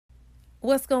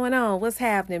What's going on? What's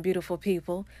happening, beautiful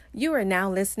people? You are now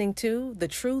listening to the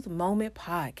Truth Moment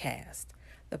Podcast,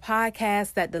 the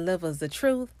podcast that delivers the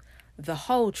truth, the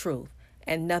whole truth,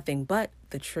 and nothing but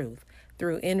the truth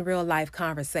through in real life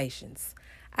conversations.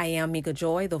 I am Mika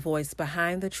Joy, the voice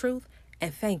behind the truth,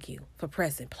 and thank you for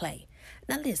pressing play.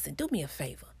 Now listen, do me a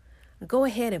favor. Go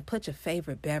ahead and put your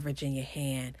favorite beverage in your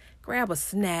hand, grab a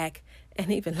snack,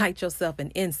 and even light yourself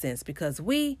an incense because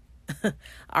we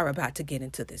are about to get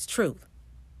into this truth.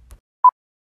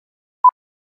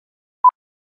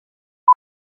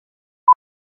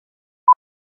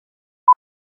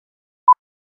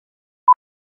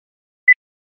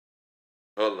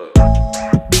 Hold up. Hold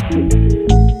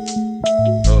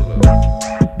up.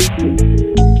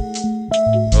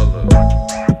 Hold up.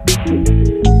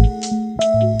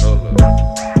 Hold up.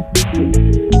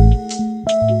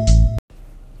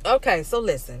 Okay, so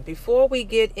listen, before we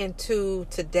get into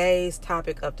today's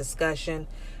topic of discussion,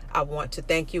 I want to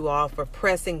thank you all for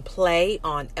pressing play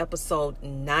on episode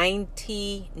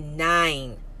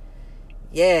 99.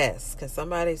 Yes, can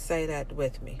somebody say that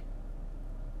with me?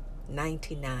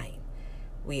 99.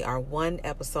 We are one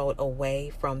episode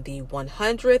away from the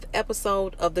 100th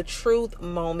episode of the Truth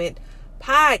Moment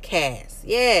Podcast.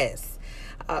 Yes.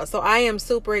 So I am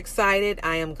super excited.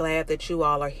 I am glad that you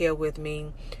all are here with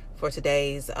me for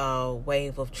today's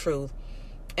wave of truth.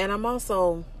 And I'm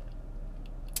also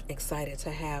excited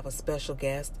to have a special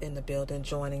guest in the building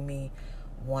joining me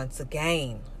once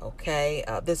again. Okay.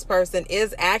 This person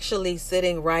is actually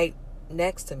sitting right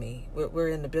next to me. We're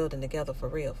in the building together for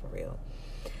real.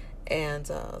 And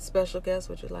special guest,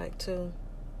 would you like to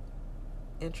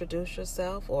introduce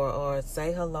yourself or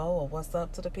say hello or what's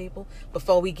up to the people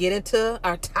before we get into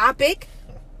our topic?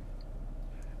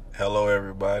 Hello,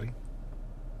 everybody.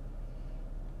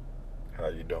 How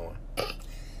you doing?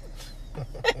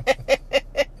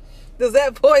 Does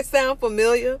that voice sound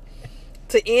familiar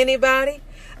to anybody?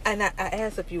 And I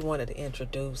asked if you wanted to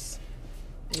introduce.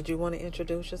 Did you want to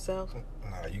introduce yourself?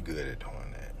 Nah, you good at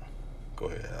doing that. Go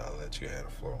ahead. I'll let you have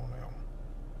the floor on that one.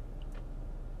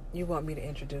 You want me to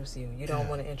introduce you. You don't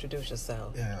want to introduce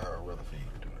yourself. Yeah, I'd rather for you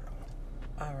to do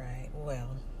that. All right.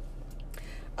 Well,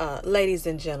 ladies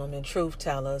and gentlemen, truth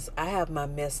tellers, I have my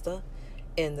mister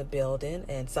in the building.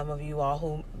 And some of you all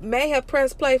who may have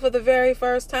pressed play for the very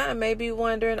first time may be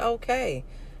wondering, okay,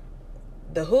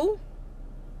 the who?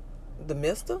 The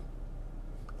mister?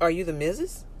 Are you the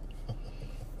Mrs.?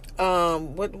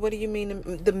 What do you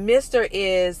mean? The mister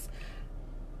is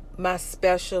my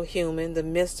special human. The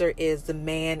mister is the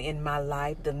man in my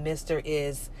life. The mister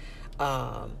is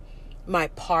my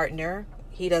partner.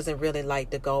 He doesn't really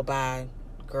like to go by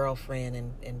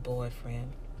girlfriend and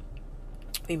boyfriend.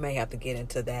 We may have to get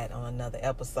into that on another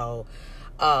episode.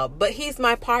 But he's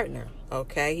my partner,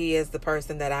 okay? He is the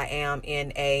person that I am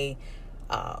in a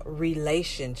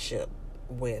relationship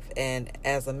with. And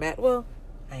as a matter, well,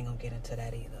 I ain't gonna get into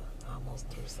that either. I almost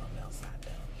threw something else out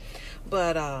there.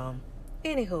 But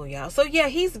anywho, y'all. So yeah,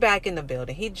 he's back in the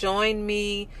building. He joined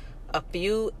me a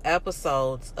few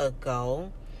episodes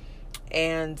ago.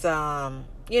 And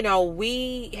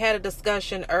we had a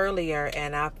discussion earlier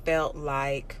and I felt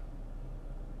like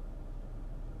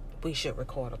we should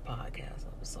record a podcast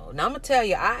episode. Now I'm gonna tell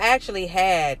you, I actually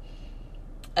had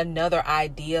another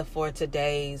idea for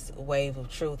today's wave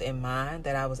of truth in mind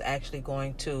that I was actually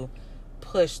going to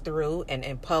push through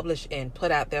and publish and put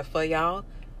out there for y'all.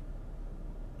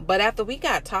 But after we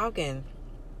got talking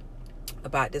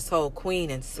about this whole Queen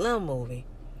and Slim movie,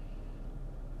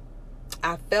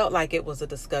 I felt like it was a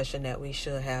discussion that we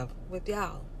should have with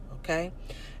y'all. Okay.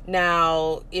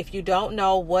 Now, if you don't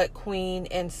know what Queen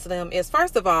and Slim is,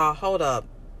 first of all, hold up.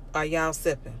 Are y'all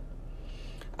sipping?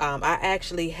 I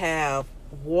actually have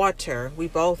water. We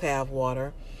both have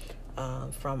water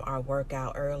from our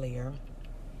workout earlier.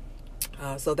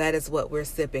 So that is what we're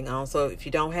sipping on. So if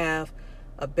you don't have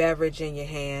a beverage in your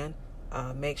hand,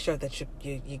 make sure that you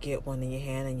get one in your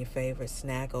hand and your favorite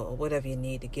snack or whatever you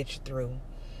need to get you through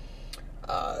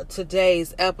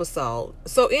today's episode.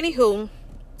 So anywho,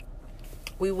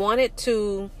 we wanted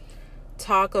to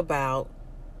talk about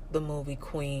the movie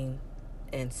Queen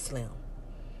and Slim.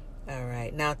 All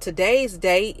right. Now, today's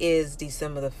date is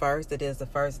December the 1st. It is the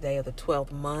first day of the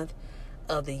 12th month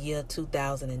of the year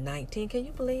 2019. Can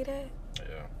you believe that?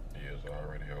 Yeah, the year's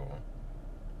already over.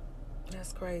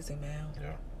 That's crazy, man.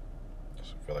 Yeah.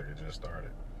 I feel like it just started.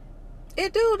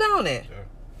 It do, don't it?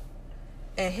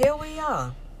 Yeah. And here we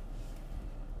are.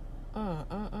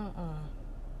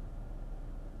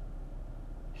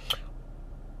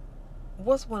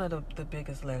 What's one of the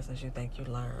biggest lessons you think you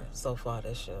learned so far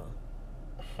this year?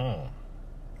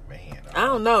 man. I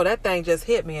don't know. That thing just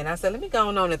hit me, and I said, let me go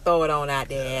on and throw it on out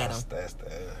there at him. That's the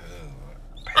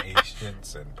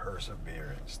patience and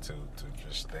perseverance to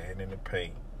just stand in the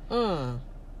paint.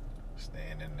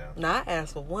 Stand in there. Now, I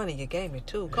asked for one, and you gave me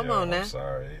two. Come on now. I'm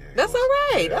sorry. That's all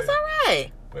right. That's all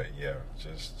right. But yeah,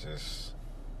 just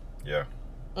yeah.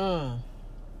 And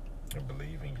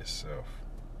believe in yourself.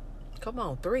 Come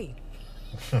on, 3.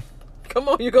 Come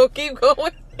on, you gonna keep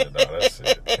going? No, that's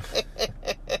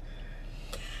it.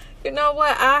 You know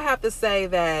what? I have to say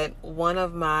that one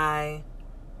of my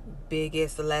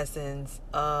biggest lessons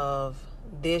of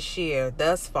this year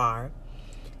thus far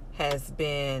has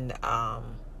been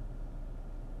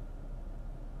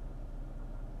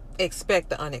expect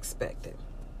the unexpected.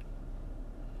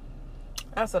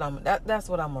 That's what I'm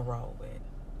gonna roll with.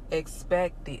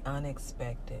 Expect the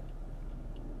unexpected.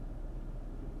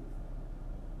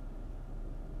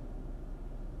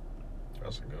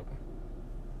 That's a good one.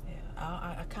 Yeah,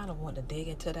 I kind of want to dig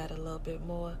into that a little bit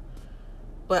more,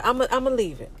 but I'm gonna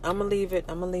leave it. I'm gonna leave it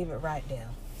right there.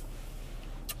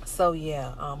 So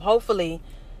yeah, hopefully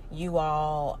you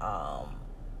all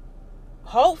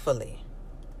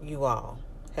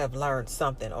have learned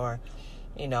something, or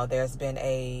there's been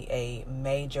a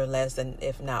major lesson,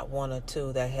 if not one or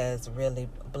two, that has really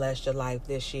blessed your life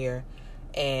this year.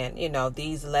 And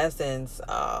these lessons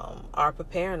are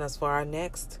preparing us for our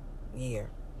next year.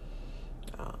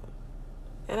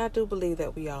 And I do believe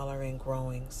that we all are in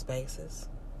growing spaces.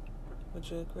 Would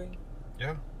you agree?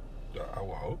 Yeah, I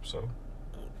would hope so.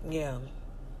 Yeah.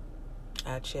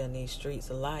 Out here in these streets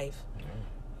of life. Yeah.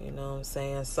 You know what I'm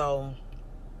saying? So,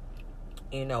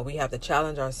 we have to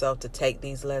challenge ourselves to take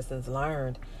these lessons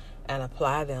learned and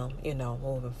apply them,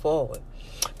 moving forward.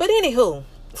 But anywho,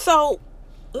 so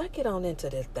let's get on into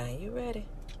this thing. You ready?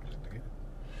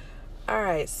 All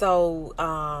right. So,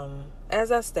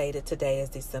 as I stated, today is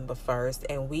December 1st,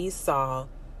 and we saw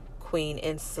Queen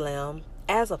and Slim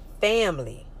as a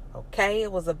family. Okay?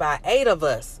 It was about 8 of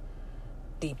us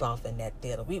deep off in that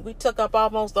theater. We took up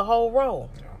almost the whole row.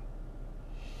 Yeah.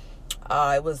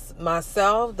 It was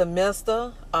myself, the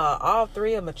mister, all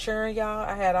 3 are maturing, y'all.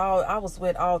 I was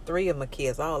with all 3 of my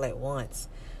kids all at once.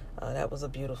 That was a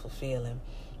beautiful feeling.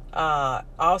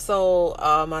 Also,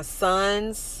 my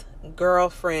son's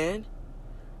girlfriend,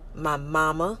 my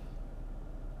mama,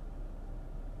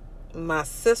 my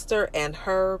sister, and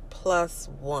her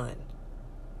 +1.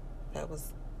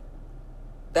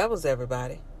 That was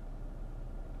everybody.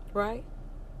 Right?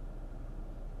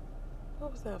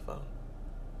 What was that for?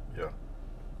 Yeah.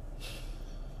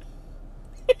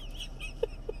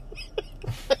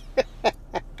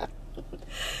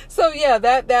 So yeah,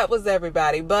 that was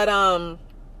everybody. But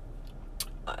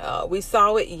we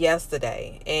saw it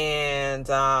yesterday, and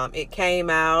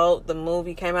the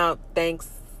movie came out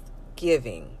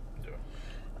Thanksgiving.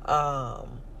 Yeah.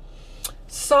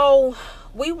 So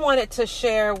we wanted to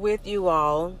share with you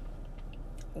all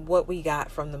what we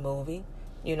got from the movie.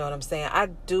 You know what I'm saying? I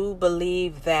do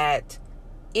believe that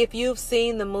if you've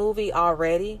seen the movie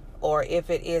already, or if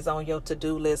it is on your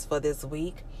to-do list for this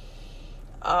week,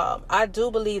 I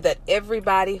do believe that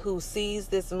everybody who sees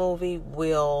this movie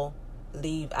will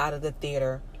leave out of the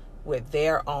theater with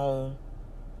their own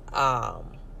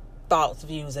thoughts,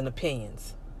 views, and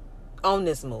opinions on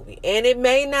this movie. And it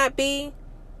may not be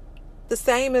the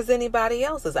same as anybody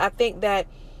else's. I think that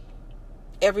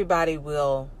everybody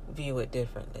will view it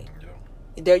differently. Yeah.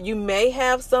 There, you may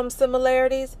have some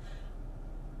similarities,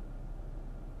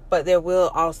 but there will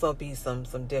also be some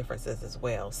differences as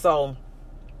well. So,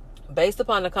 based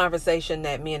upon the conversation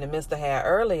that me and the mister had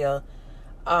earlier,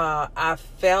 I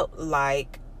felt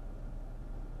like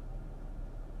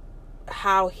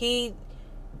how he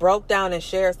broke down and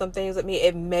shared some things with me,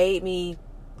 it made me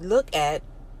look at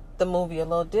the movie a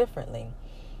little differently.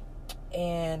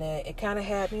 And it kind of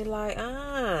had me like,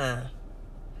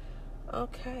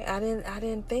 okay, I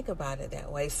didn't think about it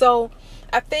that way. So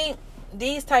I think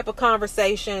these type of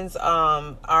conversations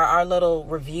are our little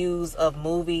reviews of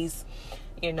movies,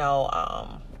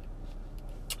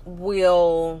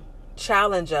 will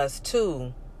challenge us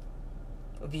to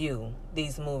view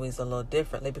these movies a little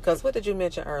differently. Because what did you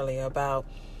mention earlier about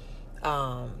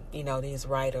these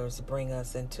writers bring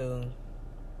us into...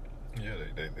 Yeah,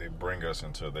 they bring us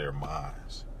into their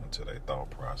minds, into their thought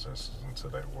processes, into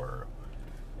their world.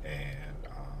 And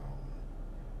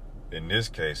in this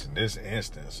case, in this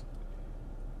instance,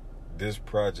 this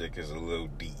project is a little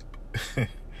deep.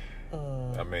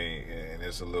 I mean, and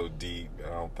it's a little deep. I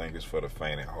don't think it's for the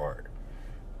faint at heart.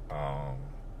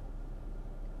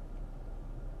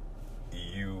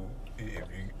 If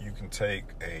you can take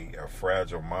a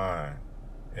fragile mind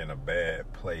in a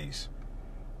bad place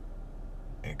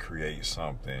and create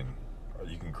something. Or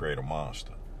you can create a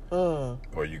monster, Mm.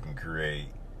 or you can create,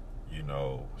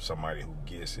 somebody who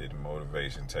gets it and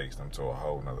motivation takes them to a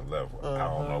whole nother level. I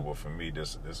don't know, but for me,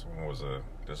 this one was a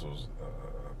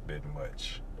bit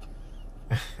much.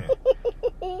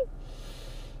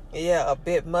 Yeah, a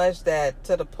bit much, that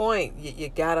to the point you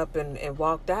got up and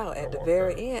walked out at the walked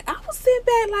very out. end. I was sitting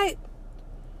back like,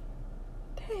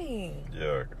 dang.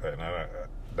 Yeah, and I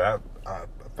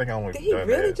think I only Did he done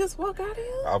really that. just walk out of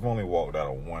here? I've only walked out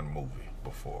of one movie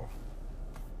before,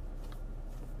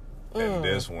 and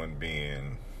this one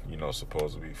being,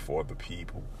 supposed to be for the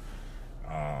people.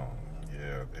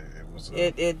 It was.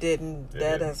 It didn't. It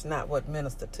That didn't. is not what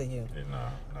ministered to you.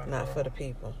 Not for the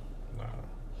people. No.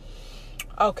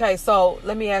 Okay, so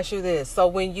let me ask you this. So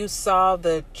when you saw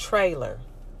the trailer,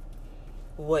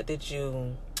 what did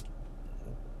you...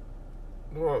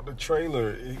 Well, the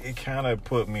trailer, it kind of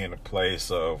put me in a place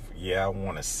of, I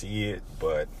want to see it,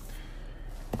 but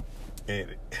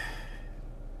it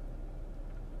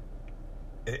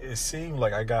seemed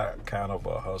like I got kind of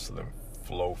a Hustle and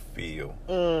Flow feel,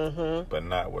 but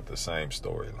not with the same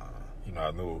storyline.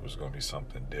 I knew it was going to be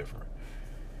something different.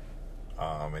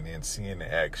 And then seeing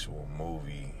the actual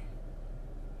movie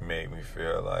made me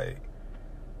feel like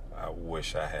I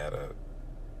wish I had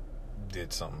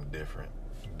did something different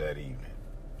that evening.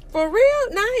 For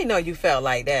real? Now I didn't know you felt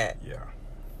like that. Yeah.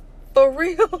 For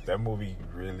real? That movie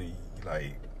really,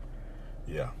 like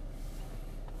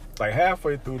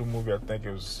halfway through the movie, I think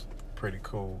it was pretty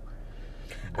cool.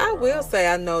 But, I will say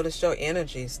I noticed your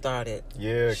energy started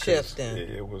shifting.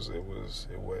 It wasn't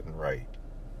right.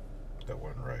 That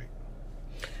wasn't right.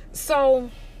 So,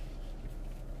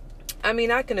 I mean,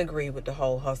 I can agree with the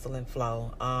whole Hustle and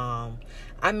Flow.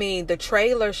 I mean, the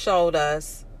trailer showed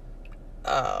us,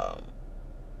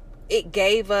 it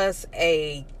gave us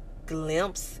a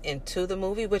glimpse into the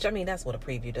movie, which, I mean, that's what a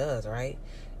preview does, right?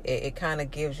 It kind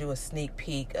of gives you a sneak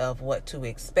peek of what to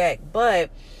expect. But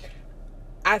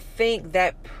I think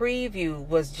that preview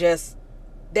was just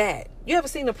that. You ever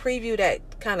seen a preview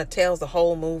that kind of tells the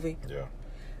whole movie? Yeah.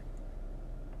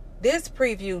 This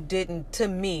preview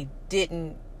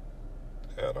didn't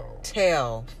At all.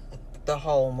 tell the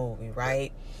whole movie,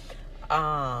 right?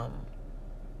 I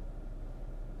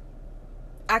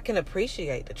can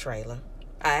appreciate the trailer.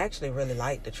 I actually really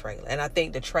like the trailer, and I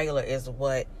think the trailer is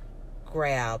what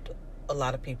grabbed a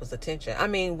lot of people's attention. I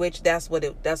mean, which that's what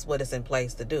it's in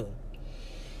place to do.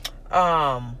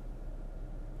 But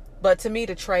to me,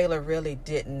 the trailer really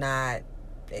didn't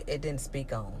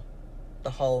speak on the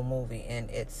whole movie in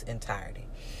its entirety.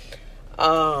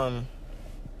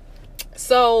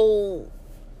 So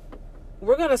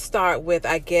we're going to start with,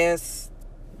 I guess,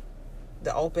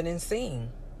 the opening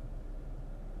scene.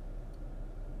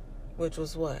 Which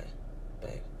was what,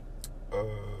 babe?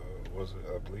 Was it?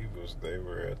 I believe it was. They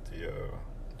were at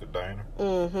the diner.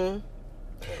 Mm-hmm.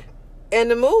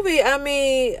 And the movie, I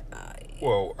mean.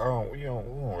 Well, we don't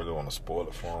really want to spoil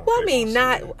it for them. Well, I mean,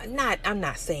 not. I'm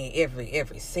not saying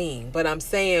every scene, but I'm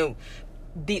saying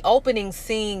the opening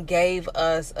scene gave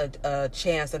us a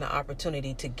chance and an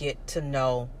opportunity to get to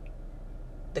know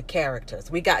the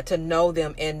characters. We got to know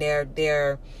them and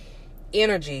their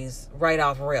energies right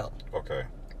off rip. Okay.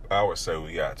 I would say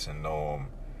we got to know them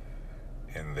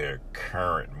in their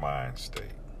current mind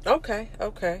state. Okay.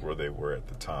 Where they were at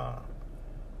the time.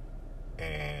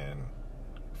 And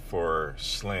for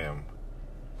Slim,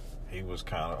 he was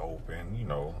kind of open,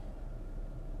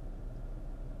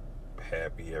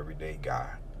 happy, everyday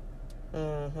guy.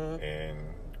 Mm-hmm. And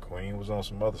Queen was on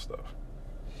some other stuff.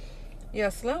 Yeah,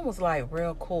 Slim was like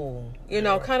real cool.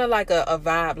 Yeah. Kind of like a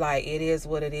vibe, like it is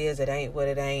what it is, it ain't what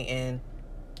it ain't, and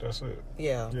that's it.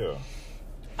 Yeah. Yeah.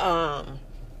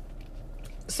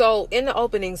 So in the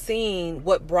opening scene,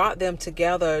 what brought them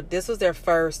together, this was their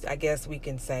first, I guess we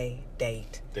can say,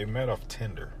 date. They met off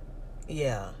Tinder.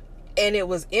 Yeah. And it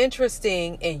was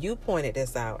interesting, and you pointed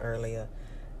this out earlier.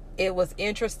 It was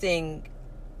interesting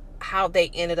how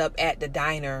they ended up at the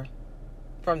diner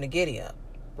from the giddy up,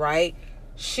 right?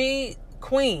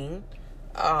 Queen,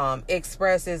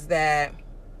 expresses that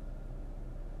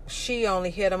she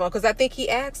only hit him up because I think he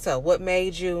asked her, what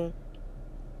made you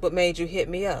hit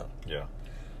me up? Yeah.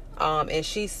 And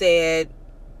she said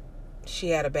she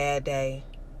had a bad day.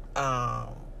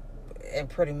 And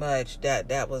pretty much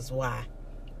that was why.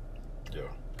 Yeah.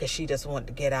 Because she just wanted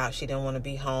to get out. She didn't want to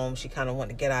be home. She kind of wanted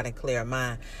to get out and clear her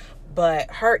mind. But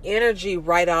her energy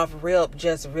right off rip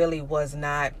just really was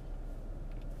not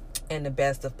in the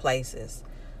best of places.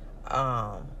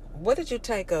 What did you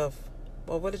take of,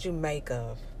 or what did you make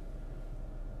of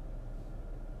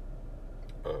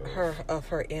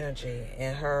her energy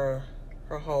and her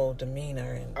her whole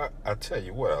demeanor. And I tell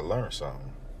you what, I learned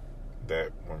something.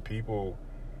 That when people,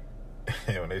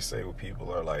 when they say when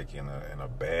people are like in a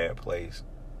bad place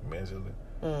mentally,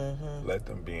 let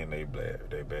them be in their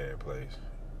bad place.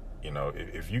 You know,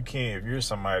 if you're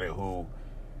somebody who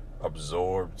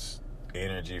absorbs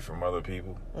energy from other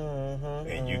people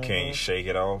and you can't shake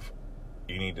it off,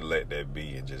 you need to let that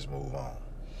be and just move on.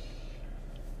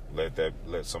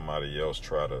 Let somebody else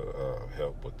try to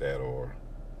help with that or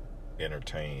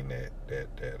entertain that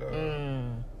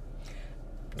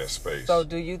space. So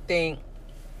do you think,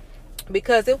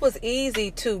 because it was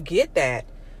easy to get that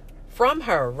from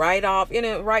her right off,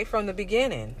 right from the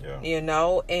beginning,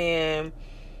 and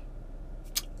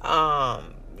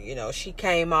she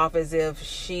came off as if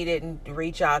she didn't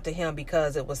reach out to him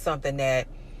because it was something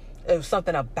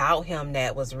about him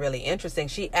that was really interesting.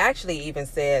 She actually even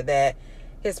said that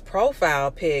his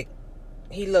profile pic,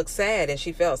 he looked sad and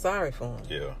she felt sorry for him.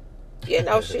 Yeah.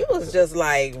 She was just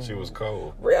like, she was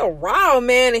cold, real raw,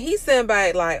 man. And he sent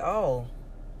back like, oh,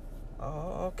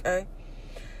 okay.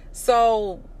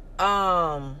 So,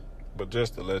 but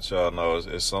just to let y'all know,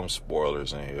 it's some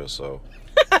spoilers in here, so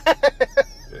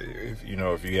if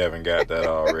you haven't got that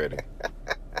already.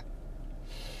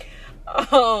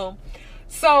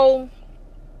 So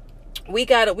we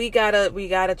got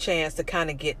a chance to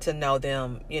kind of get to know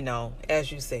them,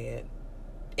 as you said,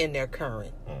 in their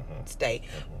current state.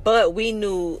 But we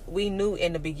knew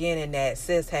in the beginning that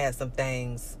sis had some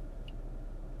things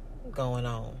going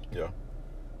on. Yeah.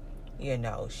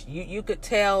 You could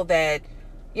tell that,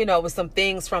 it was some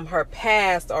things from her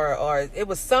past or it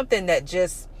was something that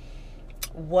just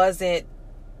wasn't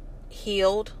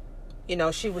healed.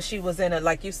 She was in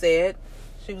like you said,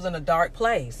 she was in a dark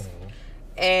place.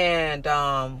 And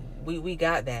we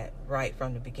got that right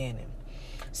from the beginning.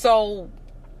 So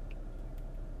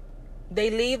they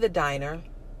leave the diner.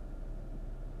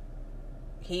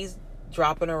 He's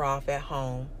dropping her off at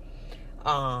home.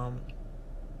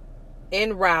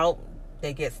 En route,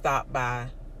 they get stopped by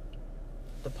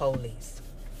the police.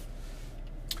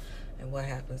 And what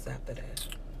happens after that?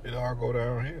 It all go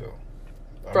downhill.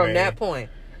 From that point.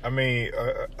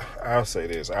 I'll say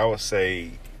this. I would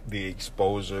say the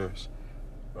exposures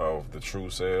of the true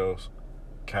selves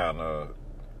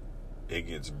it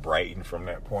gets brightened from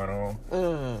that point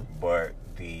on. But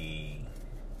the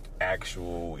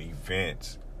actual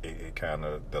events,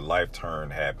 the life turn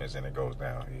happens and it goes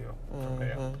downhill from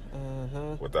there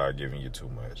without giving you too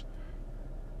much.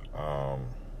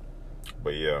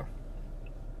 But yeah,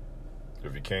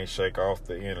 if you can't shake off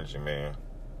the energy, man,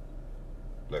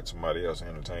 let somebody else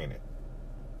entertain it.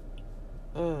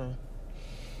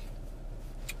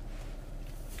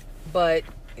 But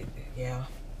yeah.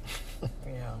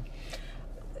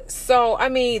 So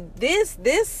this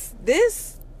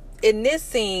in this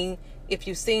scene, if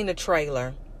you've seen the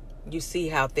trailer, you see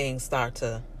how things start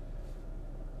to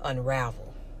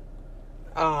unravel.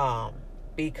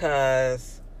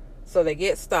 Because so they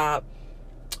get stopped.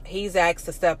 He's asked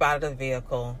to step out of the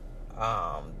vehicle.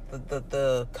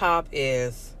 The cop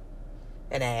is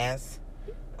an ass.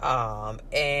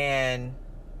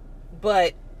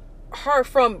 But her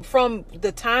from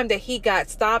the time that he got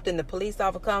stopped and the police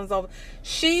officer comes over,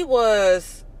 she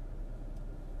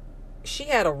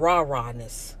had a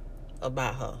rawness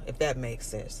about her, if that makes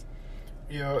sense.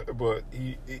 Yeah, but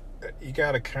you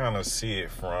got to kind of see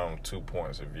it from 2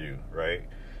 points of view, right?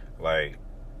 Like,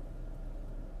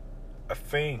 I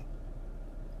think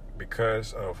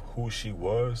because of who she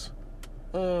was,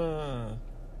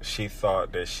 she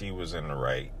thought that she was in the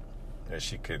right, that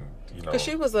she could, because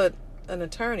she was an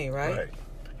attorney, right? Right.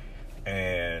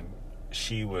 And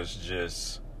she was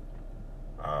just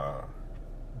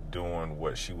doing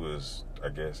what she was, I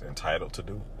guess, entitled to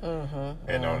do.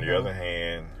 And on the other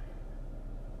hand,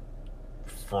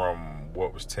 from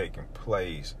what was taking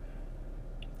place,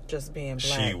 just being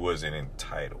black, she wasn't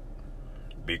entitled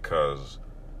because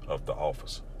of the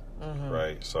officer,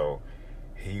 right? So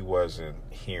he wasn't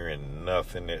hearing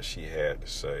nothing that she had to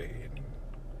say, and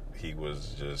he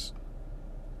was just,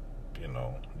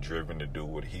 driven to do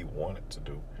what he wanted to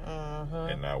do,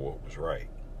 and not what was right.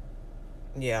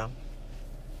 Yeah.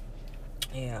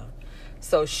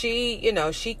 So she,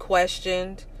 she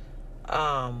questioned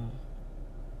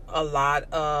a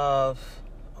lot of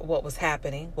what was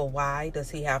happening. Well, why does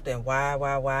he have to, and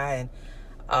why?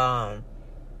 And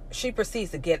she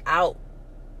proceeds to get out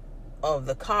of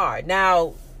the car.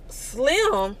 Now,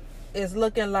 Slim is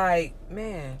looking like,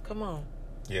 man, come on.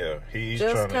 Yeah, he's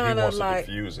just trying to, he wants to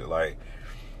diffuse it, like,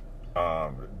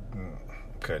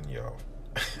 cutting you off.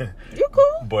 You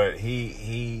cool? But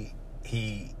he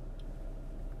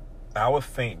I would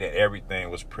think that everything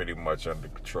was pretty much under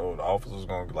control. The officer was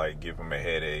going to, like, give him a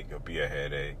headache or be a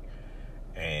headache.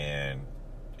 And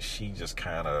she just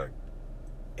kind of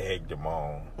egged him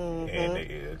on. Mm-hmm. And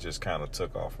it just kind of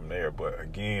took off from there. But,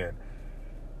 again,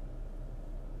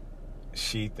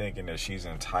 she thinking that she's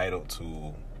entitled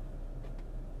to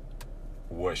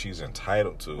what she's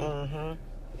entitled to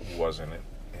Mm-hmm. wasn't an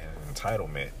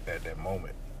entitlement at that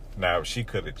moment. Now, if she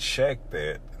could have checked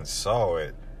that and saw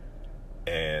it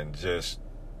and just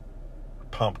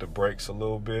pumped the brakes a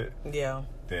little bit, Yeah.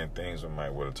 then things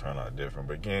would have turned out different.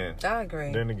 But again, I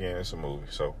agree. then again, it's a movie,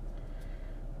 so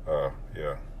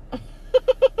yeah.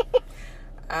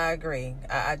 I agree.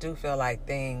 I do feel like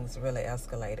things really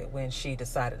escalated when she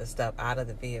decided to step out of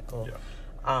the vehicle.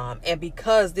 Yeah. And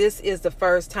because this is the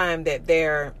first time that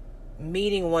they're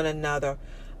meeting one another,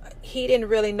 he didn't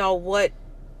really know what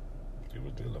He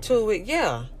was dealing to with. it.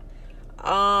 Yeah.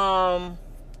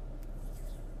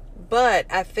 But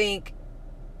I think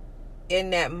in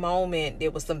that moment,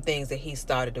 there was some things that he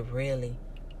started to really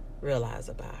realize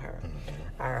about her.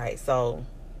 Mm-hmm. All right. So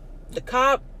the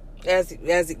cop, as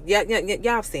y'all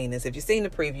have seen this. If you've seen the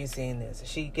preview, you've seen this.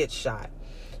 She gets shot,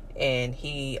 and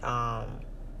he,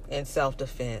 in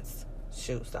self-defense,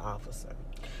 shoots the officer.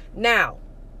 Now,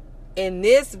 in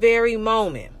this very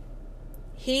moment,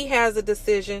 he has a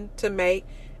decision to make,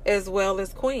 as well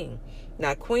as Queen.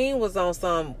 Now, Queen was on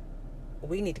some,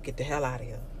 we need to get the hell out of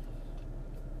here.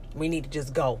 We need to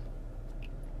just go.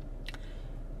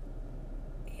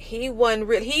 He wasn't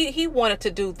really, he wanted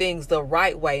to do things the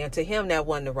right way, and to him that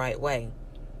wasn't the right way.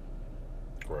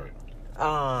 Right.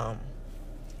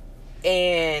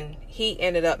 And he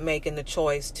ended up making the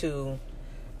choice to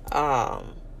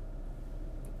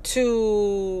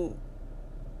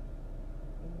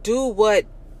do what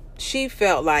she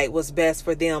felt like was best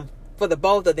for them, for the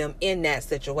both of them in that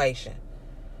situation.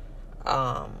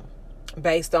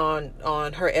 Based on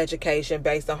her education,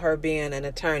 based on her being an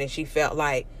attorney, she felt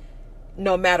like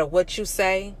no matter what you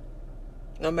say,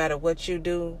 no matter what you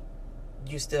do,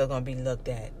 you're still gonna be looked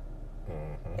at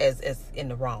as in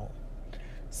the wrong.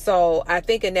 So I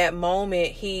think in that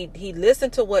moment he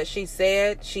listened to what she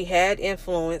said. She had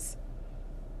influence,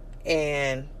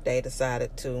 and they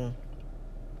decided to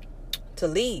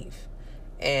leave.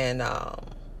 And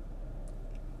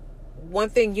one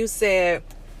thing you said,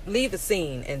 leave the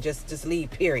scene and just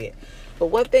leave, period. But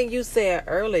one thing you said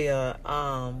earlier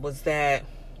was that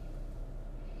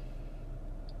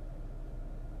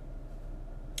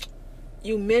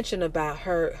you mentioned about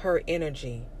her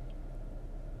energy.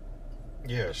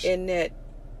 Yes. In that,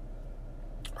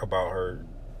 About her,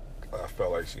 I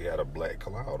felt like she had a black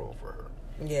cloud over her.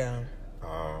 yeah.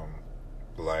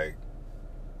 Like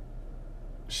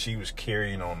she was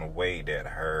carrying on the way that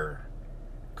her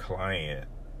client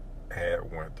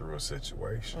had went through a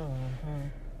situation.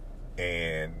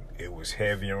 And it was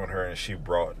heavy on her, and she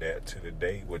brought that to the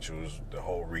date, which was the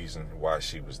whole reason why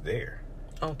she was there.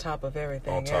 On top of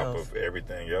everything On top else. of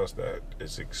everything else that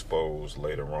is exposed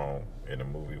later on in the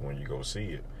movie when you go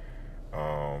see it.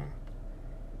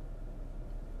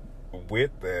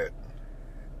 With that,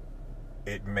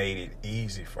 it made it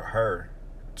easy for her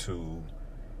to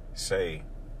say,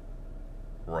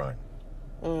 run.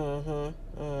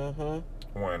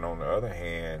 When on the other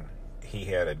hand, he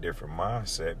had a different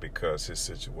mindset because his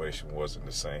situation wasn't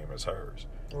the same as hers.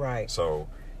 Right. So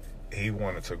he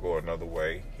wanted to go another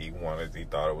way. He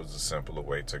thought it was a simpler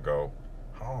way to go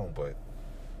home. But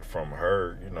from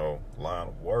her, line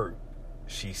of work,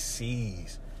 she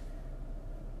sees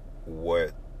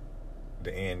what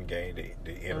the end game,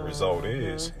 the end result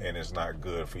is, and it's not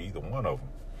good for either one of them.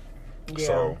 Yeah.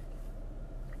 So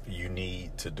you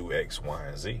need to do X, Y,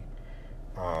 and Z.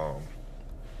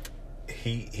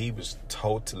 He was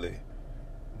totally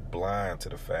blind to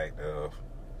the fact of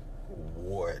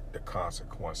what the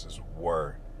consequences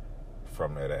were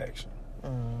from that action.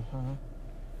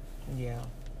 Yeah.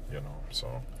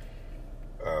 So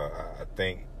I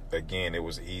think, again, it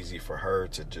was easy for her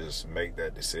to just make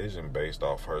that decision based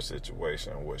off her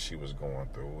situation and what she was going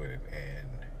through, and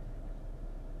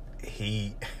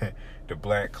he the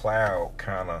black cloud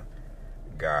kind of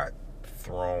got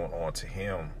thrown onto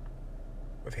him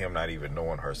with him not even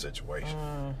knowing her situation.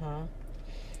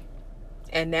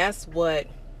 And that's what,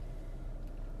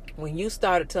 when you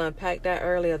started to unpack that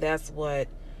earlier, that's what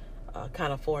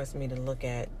kind of forced me to look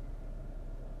at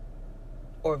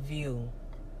or view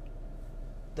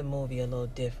the movie a little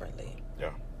differently.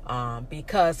 Yeah.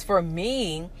 Because for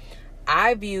me,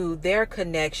 I view their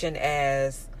connection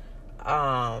as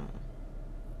I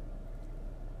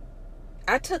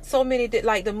took so many,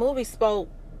 like the movie spoke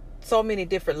so many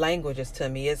different languages to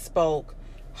me. It spoke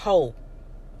hope,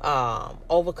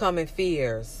 overcoming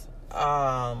fears,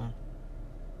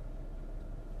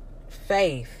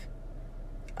 faith.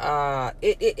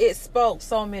 It spoke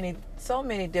so many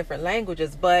different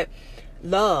languages, but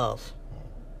love,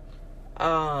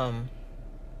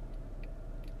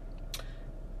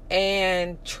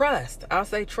 and trust. I'll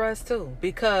say trust too,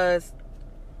 because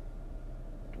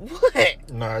what?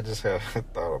 No, I just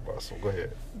haven't thought about. So go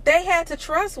ahead. They had to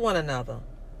trust one another.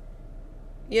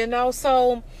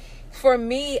 So for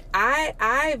me,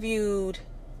 I viewed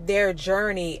their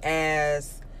journey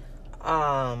as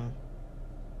I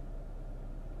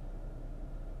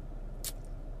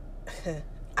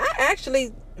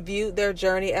actually viewed their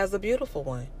journey as a beautiful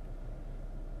one.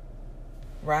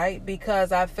 Right?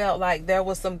 Because I felt like there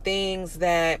was some things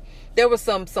that there were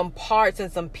some parts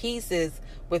and some pieces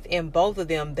within both of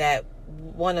them that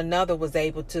one another was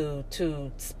able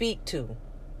to speak to.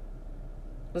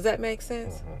 Does that make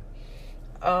sense?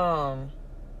 Mm-hmm.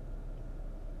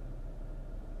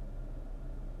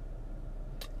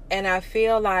 And I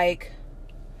feel like,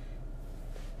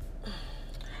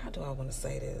 how do I want to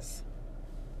say this?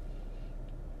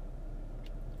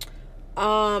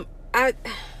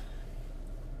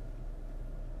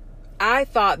 I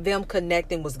thought them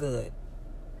connecting was good,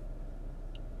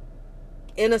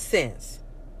 in a sense.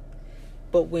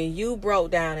 But when you broke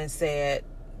down and said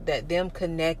that them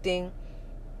connecting,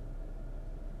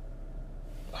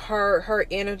 her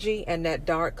energy and that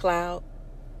dark cloud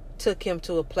took him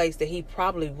to a place that he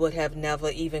probably would have never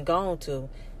even gone to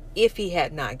if he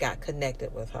had not got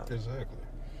connected with her. Exactly.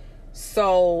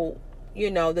 So,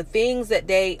 the things that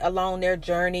they, along their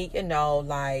journey,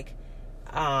 like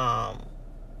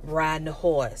riding a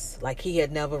horse, like he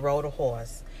had never rode a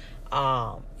horse.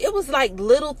 It was like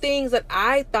little things that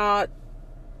I thought,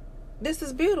 this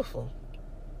is beautiful.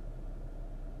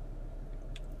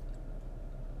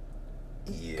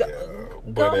 Yeah.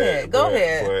 Go ahead. But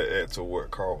at to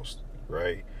what cost,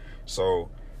 right? So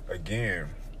again,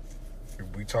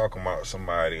 we talking about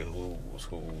somebody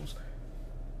who's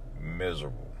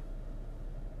miserable,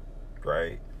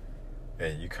 right?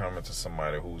 And you come into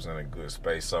somebody who's in a good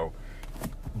space. So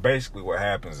basically what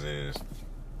happens is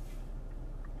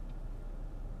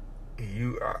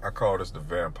I call this the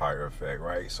vampire effect,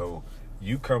 right? So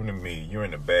you come to me, you're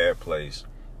in a bad place.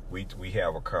 We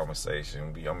have a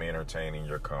conversation. I'm entertaining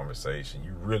your conversation.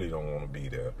 You really don't want to be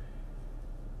there.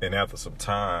 And after some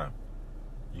time,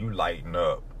 you lighten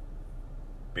up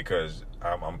because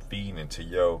I'm feeding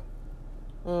into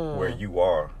where you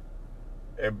are,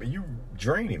 and you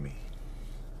draining me,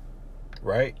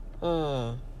 right?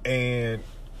 And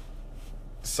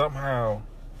somehow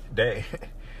that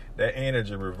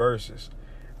energy reverses.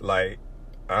 Like,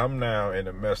 I'm now in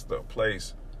a messed up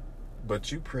place,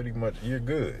 but you're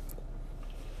good,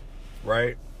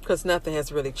 right? Because nothing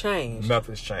has really changed.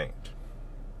 Nothing's changed.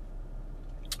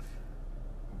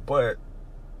 But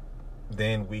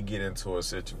then we get into a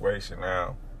situation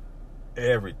now,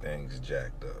 everything's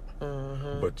jacked up.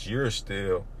 But you're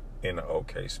still in an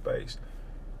okay space.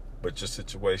 But your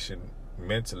situation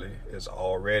mentally is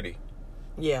already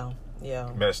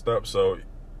messed up. So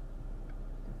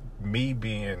me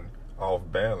being off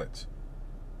balance,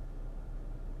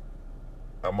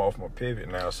 I'm off my pivot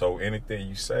now. So anything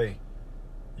you say,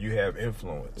 you have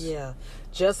influence. Yeah.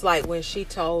 Just like when she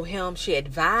told him, she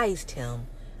advised him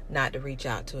not to reach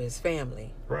out to his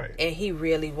family. Right. And he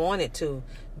really wanted to,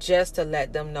 just to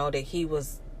let them know that he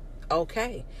was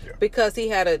okay. Yeah. Because he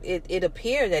had it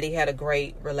appeared that he had a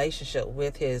great relationship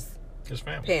with his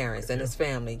family, parents and his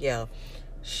family. Yeah.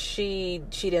 She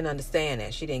didn't understand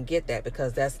that. She didn't get that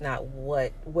because that's not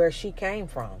where she came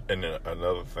from. And then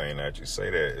another thing that you say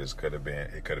that is could have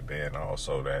been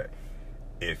also that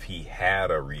if he had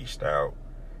reached out,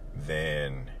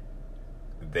 then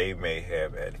they may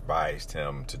have advised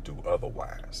him to do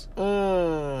otherwise.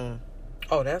 Oh,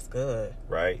 that's good.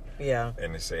 Right? Yeah.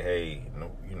 And they say, hey,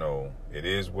 it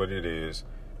is what it is.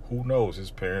 Who knows? His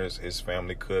parents, his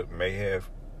family may have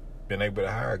been able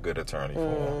to hire a good attorney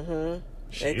for him.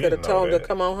 They could have told him to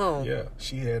come on home. Yeah,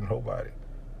 she had nobody.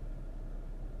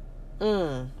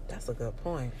 That's a good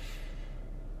point.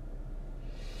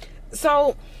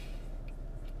 So,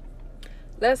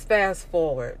 let's fast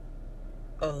forward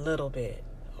a little bit,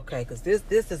 okay? Because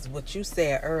this is what you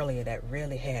said earlier that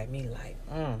really had me like,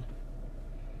 damn,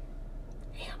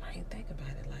 I didn't think about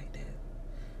it like that.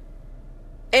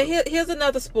 And here's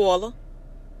another spoiler,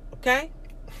 okay?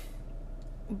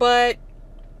 But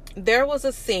there was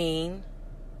a scene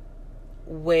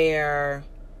where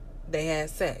they had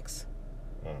sex,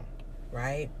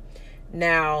 right?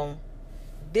 Now,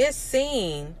 this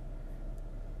scene,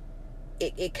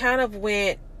 it kind of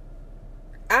went,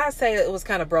 I say it was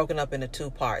kind of broken up into two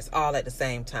parts, all at the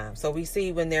same time. So we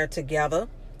see when they're together,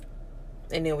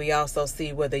 and then we also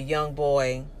see where the young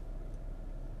boy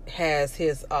has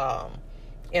his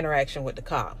interaction with the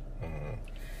cop.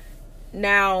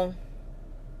 Now,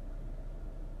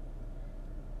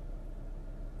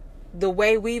 the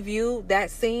way we viewed that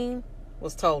scene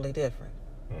was totally different.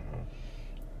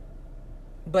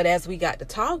 But as we got to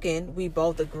talking, we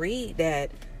both agreed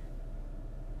that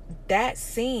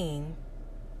scene,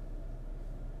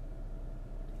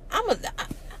 I'm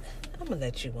gonna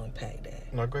let you unpack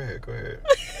that. No, go ahead.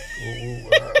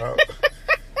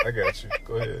 I got you.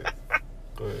 Go ahead.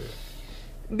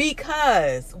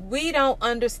 Because we don't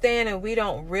understand and we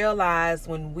don't realize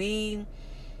when we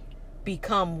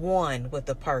become one with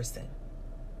a person.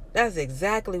 That's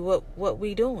exactly what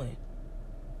we doing.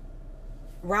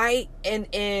 Right? And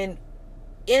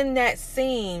in that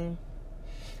scene,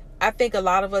 I think a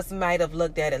lot of us might have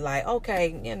looked at it like, okay,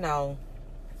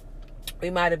 we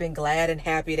might have been glad and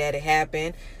happy that it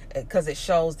happened because it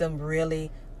shows them really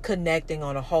connecting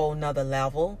on a whole nother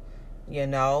level,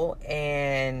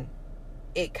 and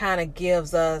it kind of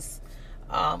gives us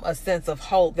a sense of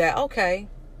hope that, okay,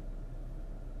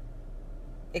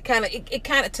 it kind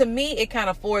of to me, it kind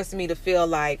of forced me to feel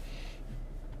like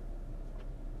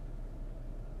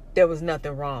there was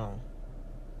nothing wrong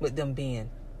with them being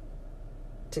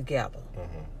together.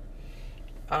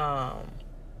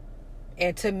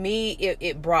 And to me,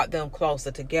 it brought them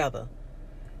closer together.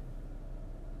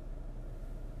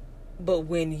 But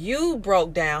when you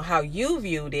broke down how you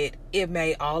viewed it, it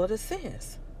made all of the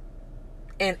sense.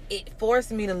 And it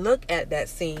forced me to look at that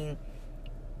scene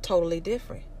totally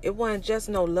different. It wasn't just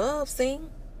no love scene.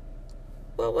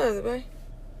 What was it, babe?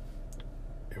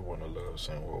 It wasn't a love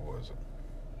scene. What was it?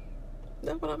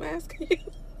 That's what I'm asking you.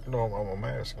 No, I'm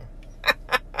asking.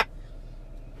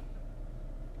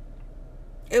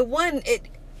 It wasn't.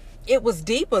 It was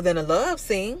deeper than a love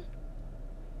scene.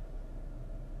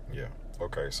 Yeah.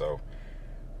 Okay. So,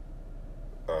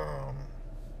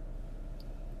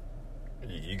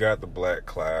 you got the black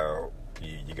cloud.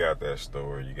 You got that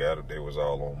story. You got it. They was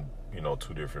all on,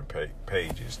 two different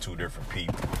pages, two different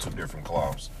people, two different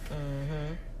cloths.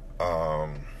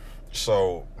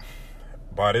 So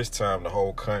by this time, the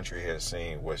whole country has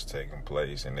seen what's taking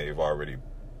place, and they've already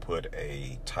put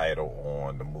a title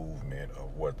on the movement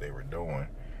of what they were doing,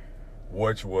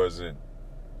 which wasn't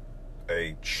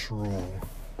a true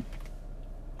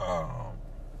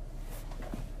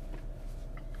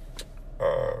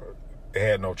it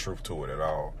had no truth to it at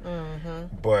all.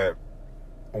 But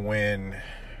when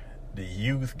the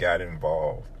youth got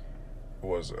involved,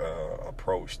 was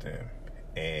approached him,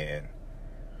 and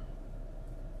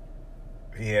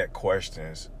he had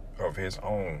questions of his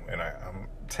own, and I'm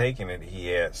taking it he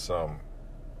had some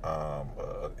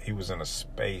he was in a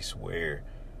space where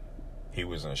he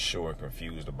was unsure and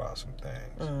confused about some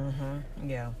things.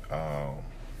 Yeah.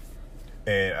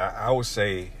 And I would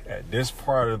say at this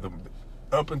part of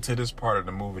up until this part of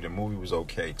the movie was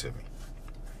okay to me.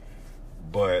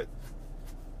 But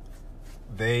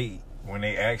when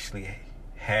they actually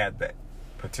had that,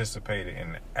 participated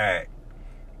in the act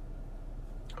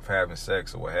of having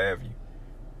sex or what have you,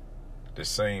 at the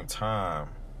same time,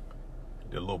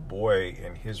 the little boy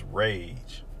in his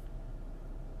rage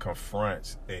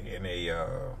confronts in a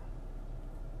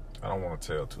I don't want to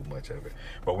tell too much of it,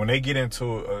 but when they get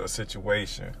into a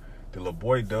situation, the little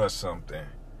boy does something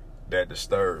that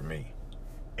disturbed me.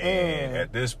 And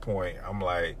at this point, I'm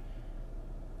like,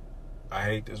 I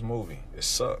hate this movie. It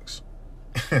sucks.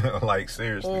 Like,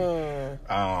 seriously.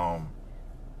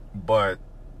 But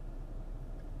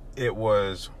it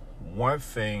was one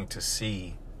thing to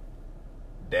see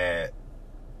that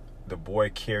the boy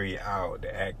carried out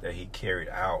the act that he carried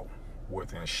out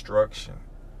with instruction,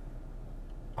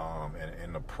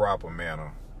 in the proper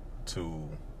manner to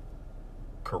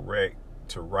correct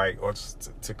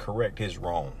his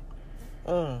wrong,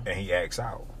 and he acts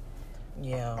out.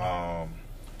 Yeah.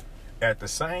 At the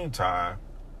same time,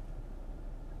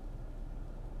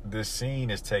 this scene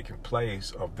is taking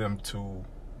place of them two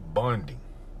bonding,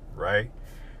 right?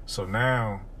 So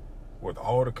now, with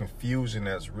all the confusion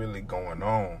that's really going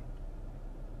on,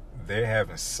 they're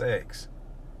having sex,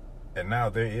 and now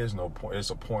there is no point. It's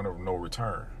a point of no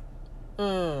return.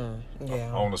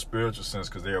 Yeah. On the spiritual sense,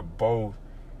 because they're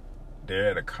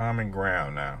at a common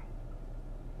ground now,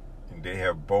 and they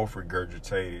have both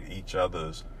regurgitated each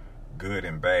other's good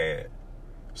and bad.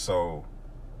 So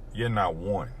you're not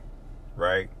one,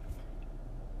 right?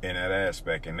 In that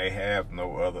aspect, and they have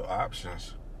no other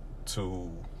options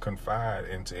to confide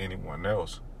into anyone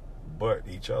else but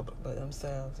each other. But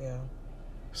themselves, yeah.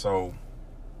 So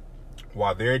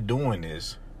while they're doing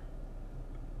this,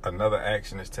 another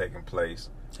action is taking place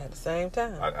at the same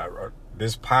time.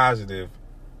 This positive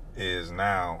is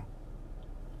now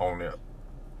on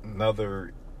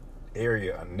another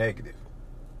area, a negative.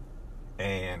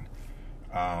 And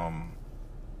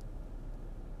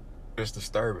it's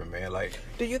disturbing, man. Like,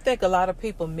 do you think a lot of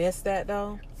people missed that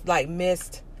though? Like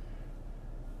missed?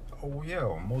 Oh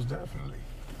yeah, most definitely.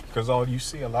 Because all you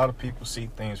see, a lot of people see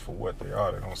things for what they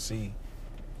are. They don't see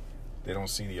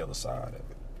the other side of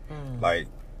it. Like,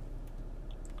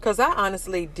 because I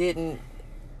honestly didn't.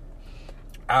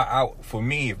 For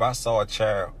me, if I saw a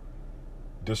child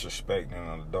disrespecting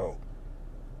an adult,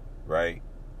 right?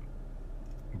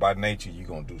 By nature, you're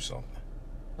gonna do something.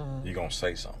 You're gonna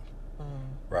say something,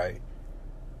 right?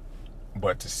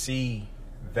 But to see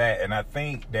that, and I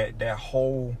think that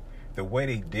the way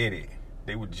they did it,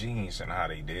 they were genius in how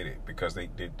they did it, because they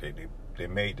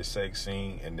made the sex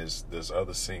scene and this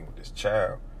other scene with this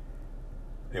child,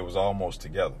 it was almost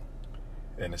together.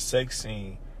 And the sex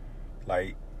scene,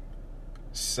 like,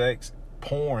 sex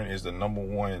porn is the number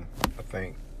one, I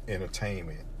think,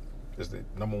 entertainment. Is the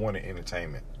number one in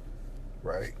entertainment,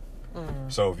 right?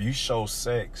 So if you show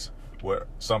sex with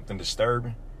something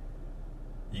disturbing,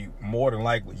 you more than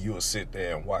likely you'll sit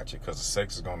there and watch it, because the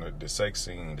sex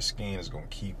scene, the skin is gonna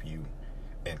keep you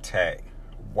intact.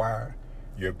 Why?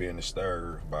 You're being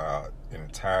disturbed by an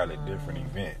entirely different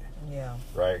event. Yeah.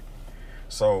 Right?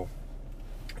 So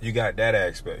you got that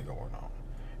aspect going on.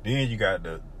 Then you got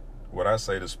the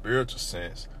spiritual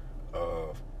sense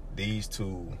of these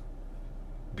two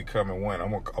becoming one.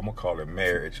 I'm gonna call it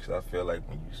marriage, because I feel like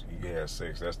when you have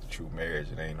sex, that's the true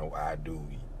marriage. It ain't no I do.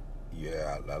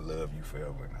 Yeah, I love you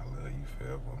forever, and I love you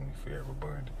forever, and we forever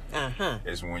bonded.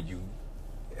 It's when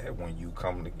you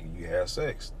come to, you have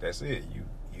sex. That's it. You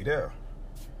there.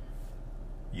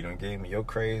 You done gave me your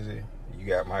crazy. You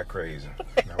got my crazy.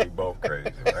 Now we both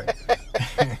crazy, right?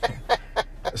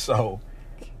 So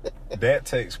that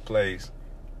takes place,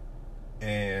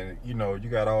 and you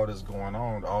got all this going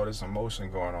on, all this emotion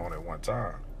going on at one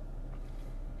time.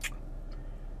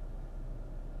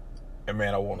 And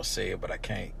man, I want to say it, but I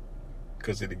can't,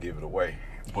 because it'll give it away.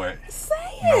 But say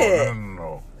it.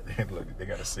 No. Look, they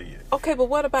gotta see it. Okay, but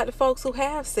what about the folks who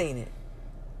have seen it?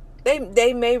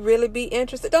 They may really be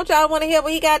interested. Don't y'all want to hear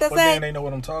what he got to say? Then they know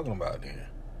what I'm talking about. Then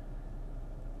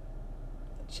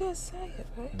just say it,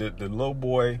 right? The little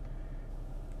boy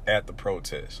at the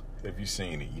protest. If you've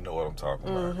seen it, you know what I'm talking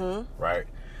about, right?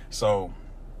 So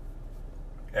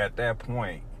at that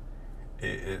point,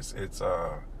 it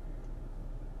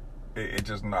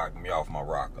just knocked me off my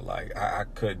rocker. Like I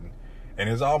couldn't. And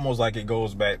it's almost like it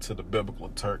goes back to the biblical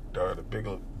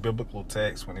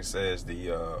text when it says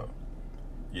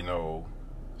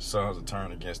sons will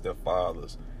turn against their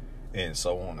fathers, and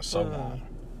so on and so on.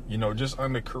 Just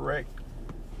under correct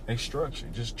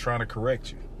instruction, just trying to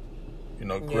correct you.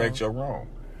 Correct your wrong.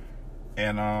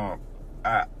 And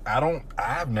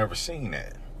I've never seen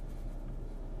that.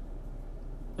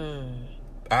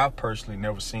 I've personally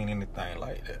never seen anything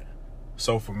like that.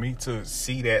 So for me to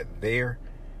see that there,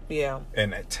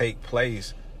 and that take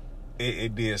place,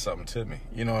 it did something to me.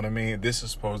 You know what I mean? This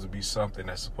is supposed to be something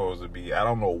that's supposed to be, I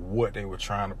don't know what they were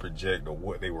trying to project or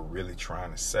what they were really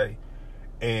trying to say.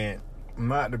 And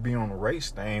not to be on the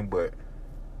race thing, but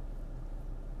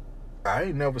I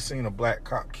ain't never seen a black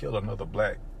cop kill another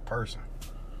black person.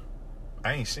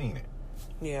 I ain't seen it.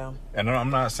 Yeah. And I'm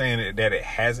not saying that it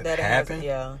hasn't happened.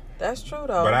 Yeah, that's true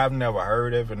though. But I've never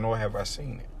heard of it, nor have I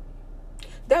seen it.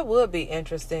 That would be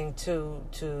interesting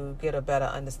to get a better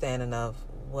understanding of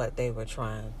what they were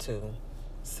trying to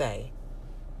say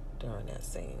during that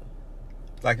scene.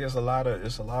 Like it's a lot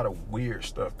of weird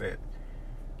stuff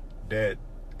that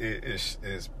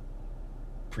is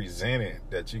presented,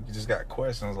 that you just got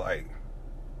questions like,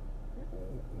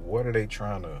 what are they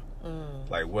trying to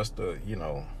like? What's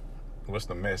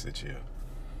the message here?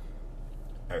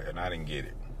 And I didn't get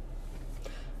it.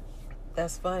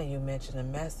 That's funny you mentioned the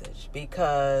message,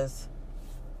 because,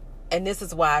 and this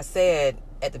is why I said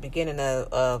at the beginning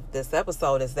of this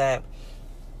episode, is that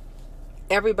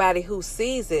everybody who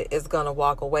sees it is going to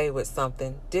walk away with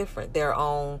something different, their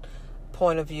own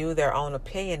point of view, their own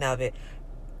opinion of it.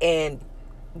 And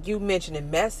you mentioned a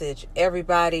message,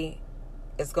 everybody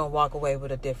is going to walk away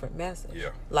with a different message.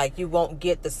 Yeah. Like you won't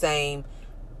get the same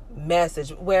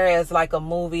message. Whereas like a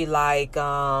movie like,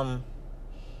 I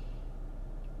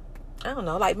don't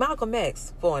know, like Malcolm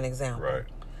X, for an example. Right.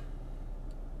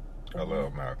 I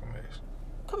love Malcolm X.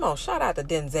 Come on, shout out to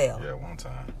Denzel. Yeah, one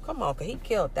time. Come on, because he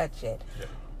killed that shit. Yeah.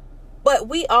 But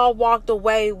we all walked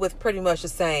away with pretty much the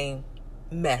same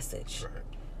message. Right.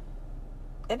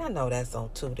 And I know that's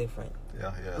on two different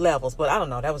levels. But I don't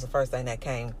know. That was the first thing that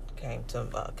came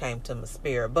to my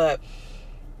spirit. But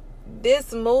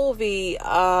this movie,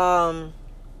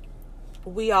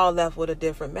 we all left with a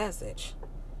different message.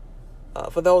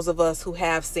 For those of us who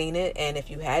have seen it, and if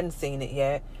you hadn't seen it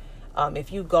yet,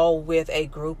 if you go with a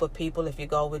group of people, if you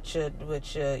go with your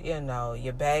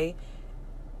your bae,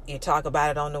 you talk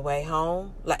about it on the way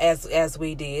home, like as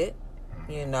we did,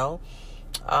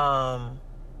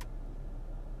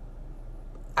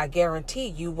 I guarantee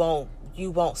you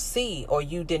won't see, or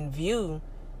you didn't view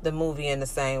the movie in the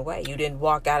same way. You didn't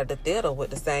walk out of the theater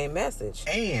with the same message.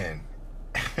 And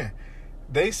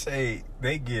they say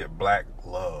they get black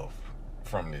love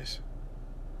from this.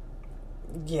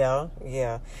 Yeah.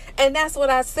 And that's what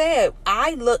I said.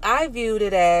 I viewed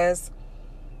it as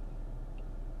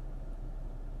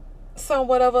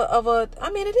somewhat of a I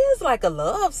mean, it is like a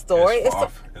love story. It's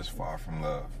far from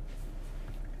love.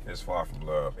 It's far from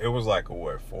love. It was like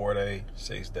a 4 day,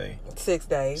 6 day? 6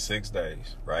 days. 6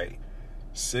 days, right?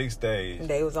 6 days.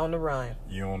 They was on the run.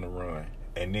 You on the run.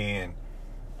 And then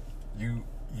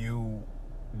you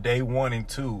day 1 and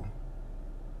 2,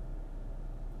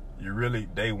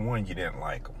 day 1 you didn't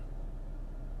like them.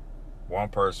 One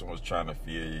person was trying to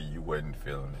feel you, you wasn't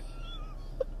feeling it.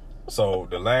 So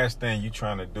the last thing you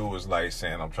trying to do is like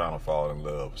saying, I'm trying to fall in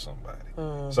love with somebody.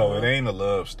 Mm-hmm. So it ain't a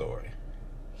love story.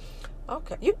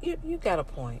 Okay, you got a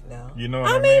point now. You know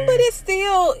what I mean? But it's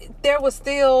still, there was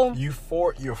still... You're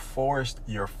forced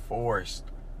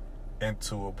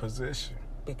into a position.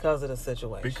 Because of the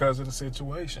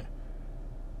situation.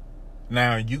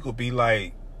 Now, you could be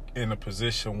like in a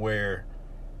position where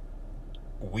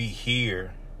I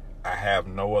have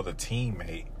no other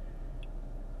teammate.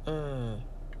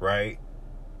 Right?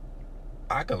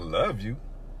 I can love you,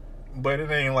 but it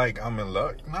ain't like I'm in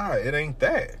love. Nah, it ain't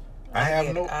that.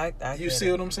 You see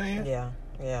what I'm saying? Yeah.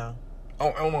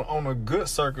 On a good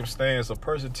circumstance, a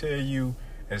person tell you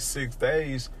in 6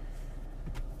 days,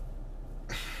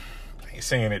 I ain't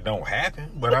saying it don't happen,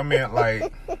 but I meant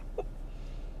like,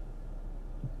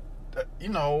 I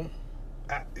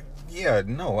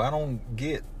don't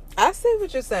get. I see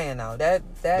what you're saying though. That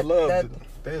love,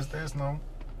 there's no.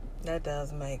 That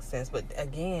does make sense, but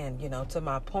again, to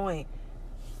my point,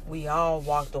 we all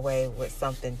walked away with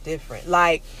something different.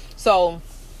 Like, so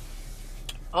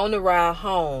on the ride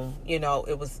home, it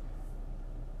was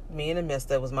me and the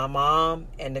mister. It was my mom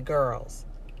and the girls.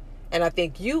 And I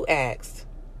think you asked.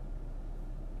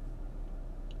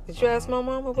 Did you ask my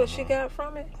mama what she got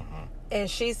from it? And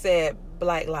she said,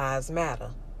 Black Lives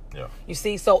Matter. Yeah. You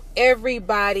see, so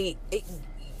everybody,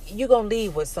 you're going to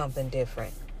leave with something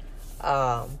different.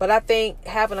 But I think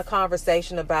having a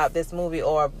conversation about this movie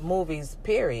or movies,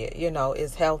 period,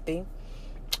 is healthy.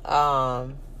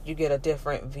 You get a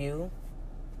different view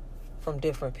from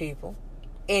different people.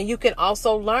 And you can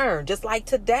also learn, just like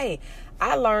today.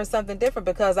 I learned something different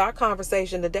because our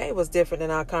conversation today was different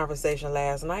than our conversation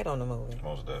last night on the movie.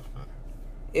 Most definitely.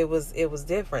 It was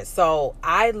different. So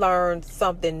I learned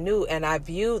something new, and I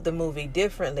viewed the movie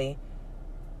differently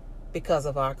because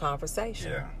of our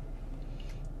conversation. Yeah.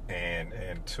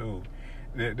 And two,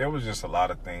 there was just a lot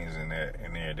of things in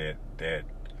there that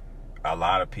a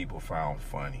lot of people found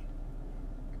funny.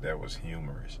 That was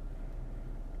humorous.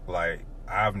 Like,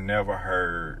 I've never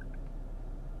heard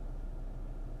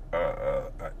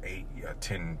a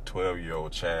 10,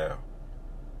 12-year-old child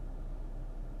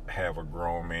have a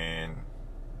grown man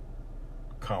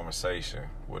conversation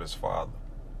with his father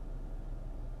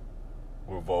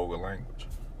with vulgar language.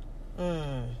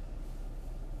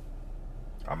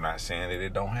 I'm not saying that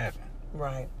it don't happen.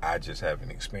 Right. I just haven't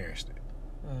experienced it.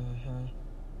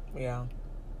 Yeah.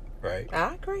 Right?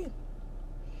 I agree.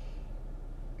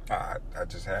 I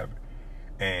just haven't.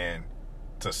 And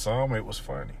to some, it was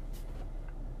funny.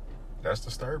 That's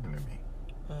disturbing to me.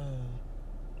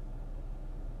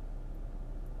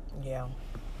 Yeah.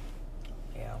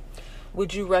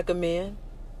 Would you recommend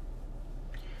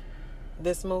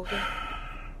this movie?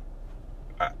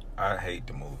 I hate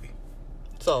the movie.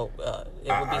 So it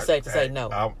would be safe to say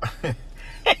no.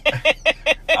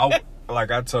 Like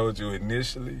I told you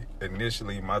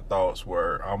initially my thoughts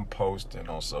were, I'm posting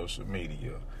on social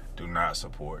media, do not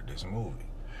support this movie.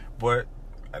 But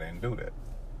I didn't do that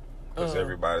because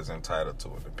everybody's entitled to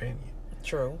an opinion.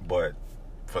 True. But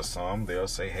for some, they'll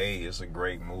say, hey, it's a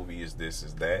great movie, it's this,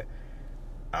 it's that.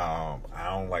 I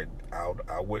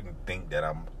wouldn't think that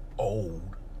I'm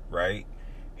old, right?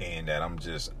 And that I'm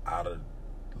just out of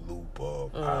loop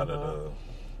of out of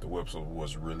the whips of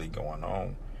what's really going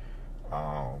on.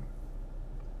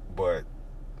 But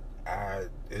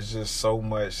it's just so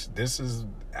much.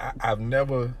 I've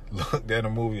never looked at a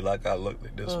movie like I looked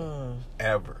at this one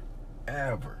ever.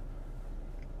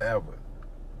 ever.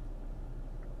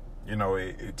 You know,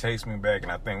 it takes me back,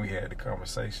 and I think we had the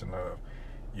conversation of,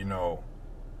 you know,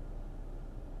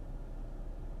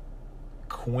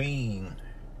 Queen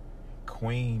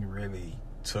really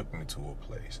took me to a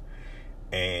place.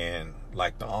 And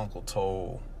like the uncle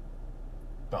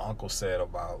said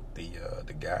about the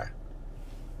guy,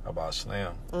 about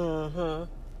Slim.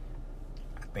 Mm-hmm.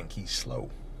 I think he's slow.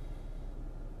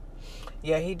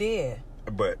 Yeah, he did.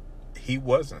 But he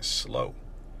wasn't slow.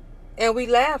 And we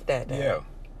laughed at that. Yeah.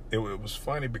 It was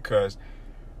funny because,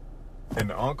 and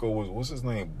the uncle was, what's his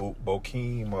name?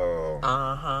 Bokeem.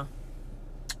 Uh-huh.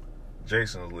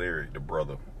 Jason Leary, the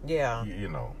brother. Yeah. You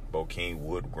know, Bokeem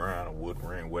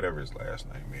Woodring, whatever his last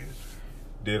name is.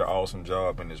 Did an awesome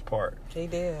job in his part. He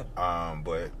did.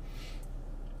 But,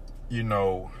 you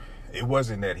know, it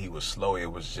wasn't that he was slow.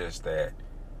 It was just that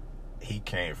he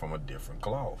came from a different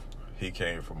cloth. He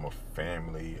came from a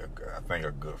family, I think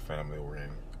a good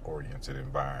family-oriented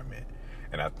environment.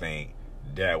 And I think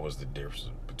that was the difference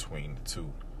between the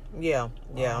two. Yeah.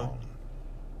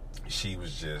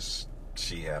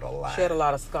 She had a lot. She had a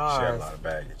lot of scars. She had a lot of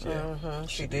baggage, yeah. Mm-hmm.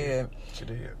 She did. She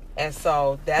did. And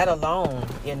so that alone,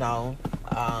 you know,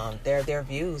 their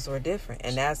views were different.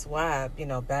 And that's why, you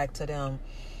know, back to them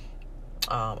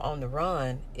on the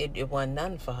run, it wasn't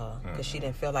nothing for her. Because she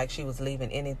didn't feel like she was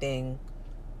leaving anything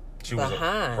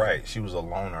behind. She was a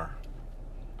loner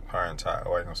her entire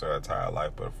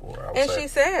life, but she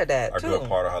said that too. A good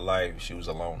part of her life, she was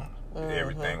a loner. Mm-hmm.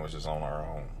 Everything was just on her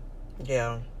own.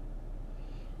 Yeah.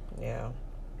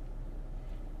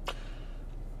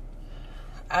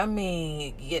 I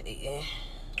mean,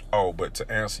 oh, but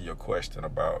to answer your question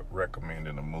about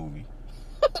recommending a movie,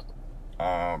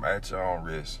 at your own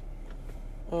risk.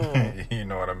 You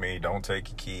know what I mean? Don't take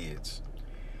your kids.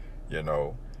 You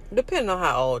know, depending on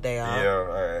how old they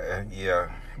are.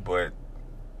 Yeah, but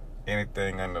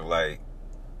anything under, like,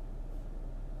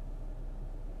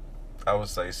 I would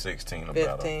say 16 or 15.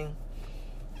 better.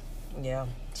 Yeah.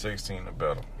 16 or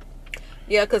better.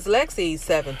 Yeah, because Lexi's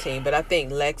 17, but I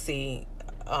think Lexi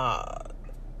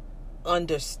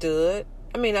understood.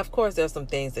 I mean, of course, there's some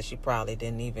things that she probably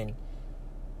didn't even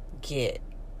get.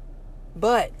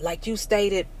 But, like you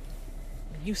stated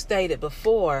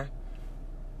before,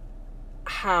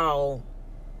 how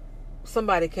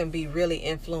somebody can be really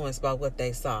influenced by what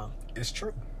they saw. It's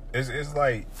true. It's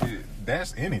like,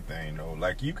 that's anything, though.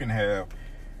 Like, like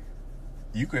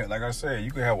I said,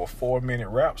 you could have a 4-minute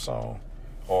rap song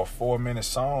or a 4-minute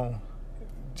song,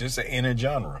 just in any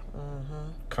genre.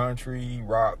 Mm-hmm. Country,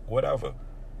 rock, whatever.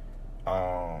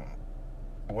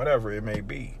 Whatever it may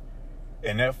be.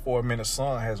 And that 4-minute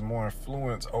song has more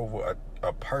influence over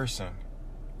a person,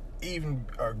 even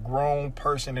a grown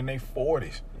person in their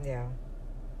 40s. Yeah.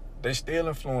 They're still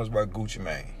influenced by Gucci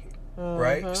Mane. Mm-hmm.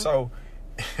 Right? So,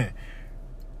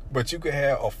 but you could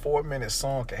have a 4-minute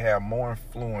song could have more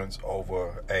influence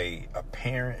over a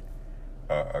parent,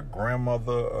 a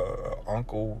grandmother, a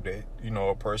uncle that, you know,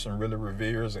 a person really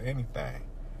reveres, or anything.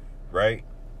 Right?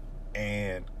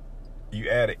 And you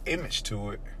add an image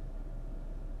to it,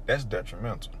 that's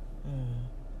detrimental.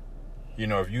 You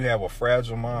know, if you have a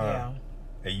fragile mind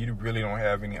and you really don't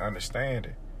have any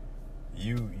understanding,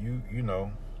 you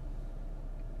know,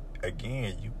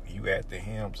 again, you at the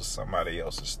helm to somebody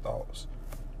else's thoughts.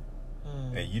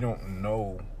 And you don't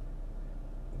know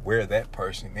where that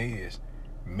person is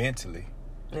mentally.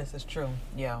 This is true.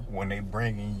 Yeah. When they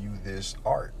bringing you this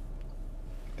art,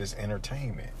 this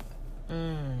entertainment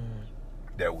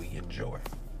that we enjoy.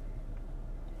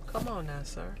 Come on now,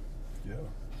 sir. Yeah.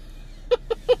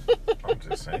 I'm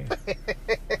just saying.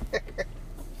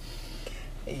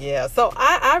 Yeah. So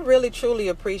I really truly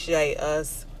appreciate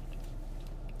us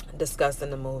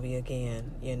discussing the movie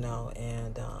again, you know,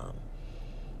 and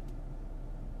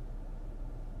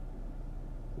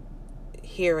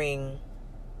hearing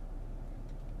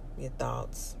your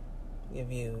thoughts, your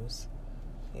views,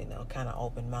 you know, kind of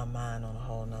opened my mind on a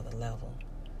whole nother level.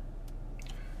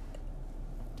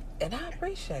 And I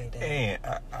appreciate that. And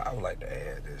I would like to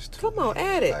add this too. Come on,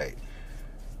 add it. Like,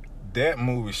 that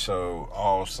movie showed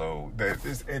also that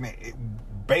this, and it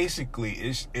basically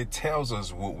it tells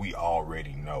us what we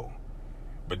already know,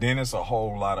 but then it's a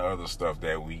whole lot of other stuff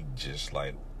that we just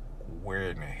like, where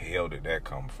in the hell did that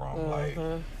come from? Like,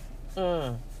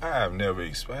 I have never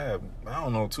experienced. I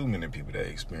don't know too many people that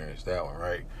experienced that one,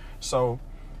 right? So,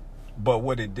 but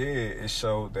what it did, it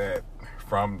showed that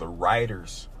from the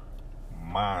writer's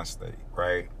mind state,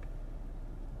 right?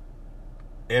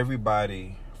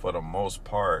 Everybody, for the most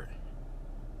part,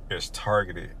 is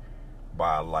targeted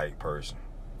by a like person,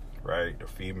 right? The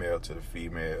female to the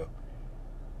female.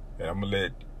 And I'm gonna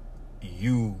let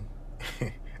you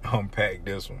unpack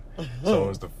this one. So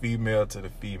it's the female to the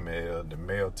female, the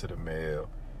male to the male,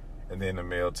 and then the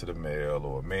male to the male,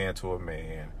 or a man to a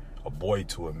man, a boy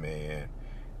to a man,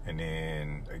 and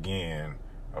then again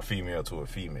a female to a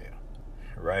female,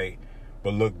 right?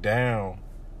 But look down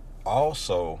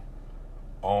also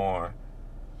on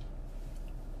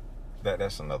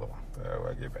that's another one.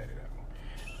 I'll get back to that one.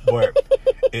 But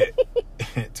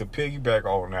to piggyback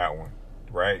on that one,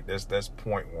 right? That's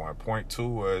point one. Point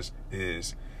two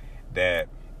is that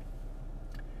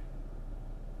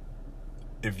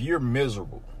if you're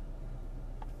miserable,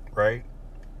 right,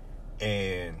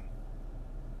 and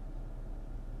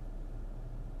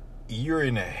you're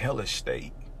in a hellish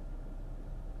state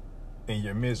in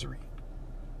your misery,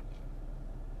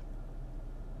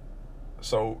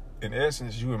 so in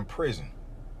essence you in prison.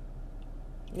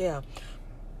 Yeah.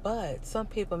 But some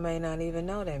people may not even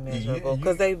know they're miserable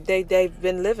because they've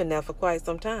been living there for quite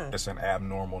some time. It's an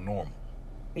abnormal normal.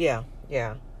 Yeah.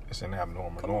 It's an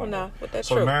abnormal Come normal. on now, but that's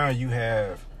so true. now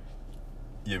you're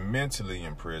mentally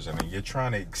in prison and you're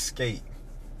trying to escape,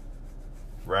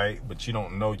 right? But you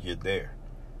don't know you're there.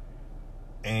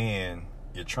 And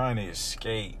you're trying to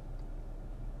escape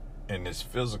in this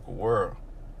physical world.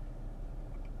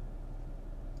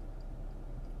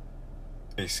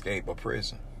 Escape a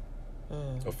prison.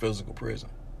 A physical prison.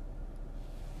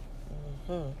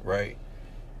 Right?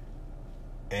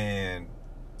 And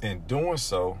in doing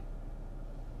so,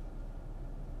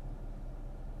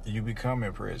 you become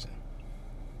in prison.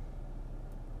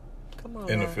 Come on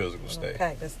in now. a physical state.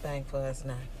 Pack this thing for us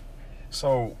now.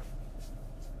 So,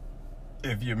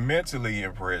 if you're mentally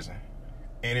in prison,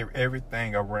 and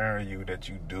everything around you that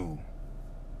you do,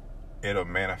 it'll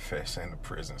manifest in the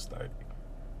prison state.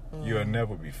 You'll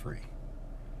never be free.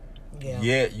 Yeah.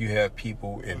 Yet you have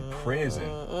people in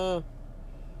prison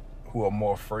who are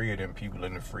more free than people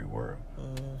in the free world.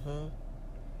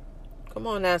 Come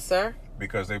on now, sir.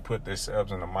 Because they put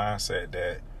themselves in the mindset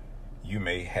that you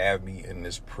may have me in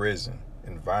this prison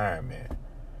environment,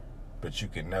 but you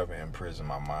can never imprison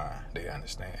my mind. They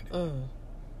understand it.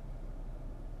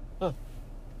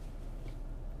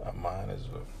 Our mind is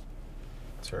a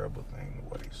terrible thing to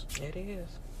waste. It is.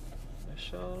 It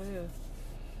sure is.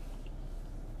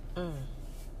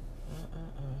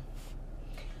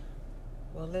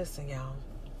 Well, listen, y'all.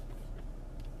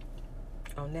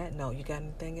 On that note, you got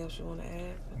anything else you want to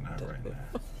add? Not right now.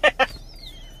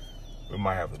 We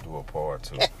might have to do a part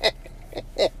two.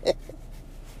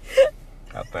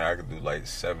 I think I could do like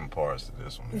 7 parts to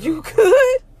this one. You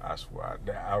could? I swear.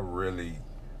 I really...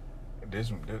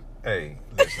 This, hey,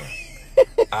 listen.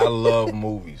 I love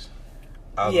movies.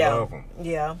 I love them.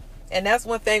 Yeah. And that's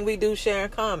one thing we do share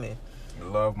in common.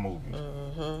 Love movies.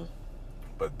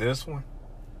 But this one,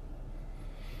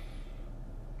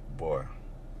 boy,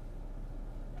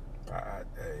 I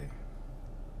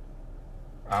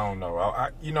don't know.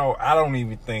 I don't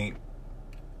even think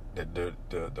that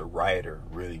the writer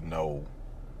really know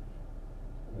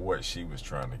what she was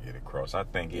trying to get across. I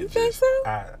think You think so?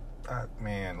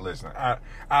 Man, listen.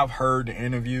 I've heard the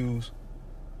interviews.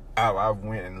 I've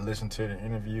went and listened to the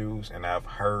interviews, and I've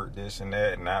heard this and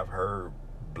that, and I've heard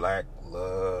black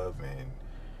love and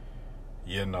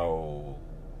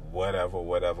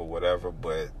whatever,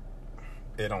 but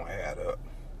it don't add up.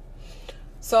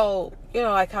 So,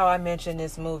 like how I mentioned,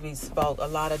 this movie spoke a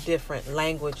lot of different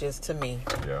languages to me.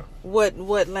 Yeah.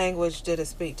 What language did it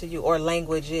speak to you, or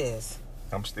languages?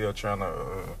 I'm still trying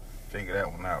to figure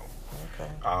that one out.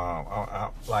 Okay. I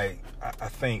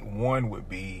think one would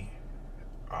be,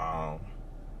 I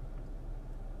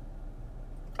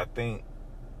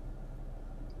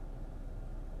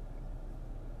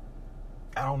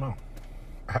don't know.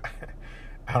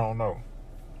 I don't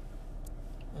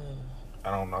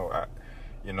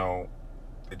know.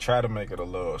 They try to make it a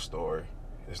love story.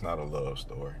 It's not a love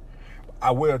story.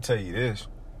 I will tell you this.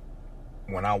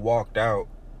 When I walked out,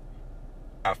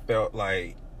 I felt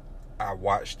like I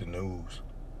watched the news.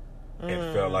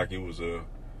 It felt like it was a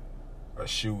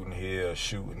shooting here, a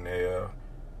shooting there.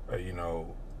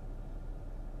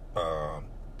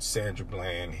 Sandra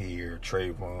Bland here,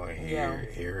 Trayvon here,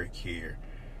 Eric here.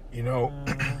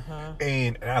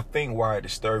 And I think why it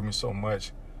disturbed me so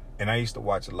much, and I used to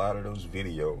watch a lot of those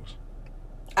videos.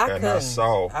 I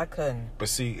couldn't. But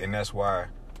see, and that's why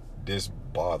this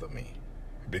bothered me.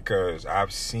 Because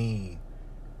I've seen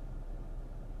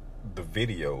the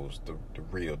videos, the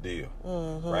real deal.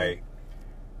 Right?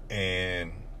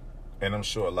 And I'm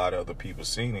sure a lot of other people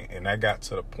seen it. And I got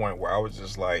to the point where I was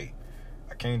just like,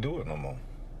 I can't do it no more.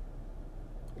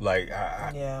 Like,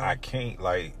 I can't,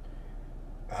 like,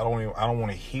 I don't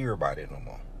want to hear about it no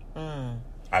more.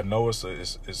 I know it's a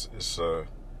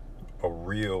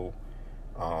real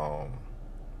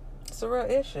It's a real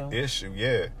issue.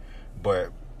 Yeah,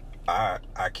 but I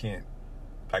can't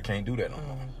do that no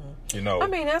more. You know, I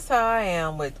mean, that's how I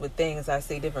am with things. I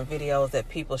see different videos that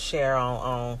people share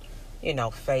on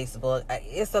Facebook.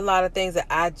 It's a lot of things that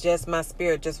my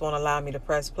spirit just won't allow me to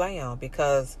press play on,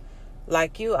 because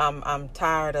like you, I'm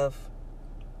tired of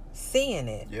seeing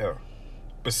it. Yeah.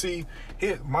 But see,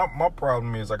 my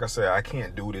problem is, like I said, I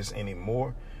can't do this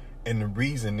anymore. And the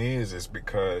reason is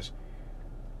because,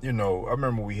 you know, I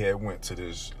remember we went to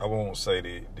this, I won't say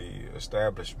the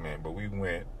establishment, but we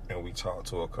went and we talked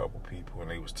to a couple people,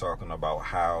 and they was talking about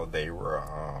how they were,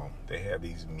 they have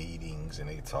these meetings and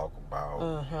they talk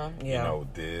about, you know,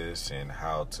 this and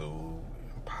how to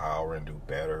empower and do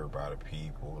better by the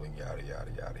people and yada, yada,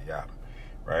 yada, yada.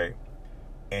 Right?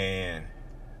 And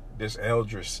this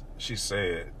eldris, she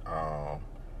said,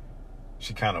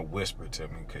 she kind of whispered to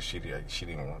me, because she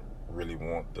didn't really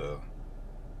want the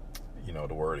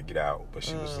word to get out, but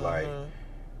she was like,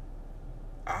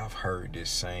 I've heard this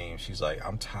same. She's like,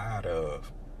 I'm tired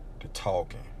of the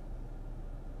talking.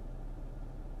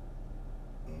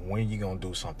 When you gonna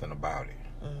do something about it?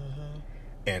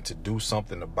 And to do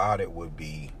something about it wouldn't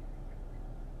be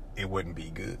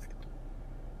good,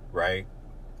 right?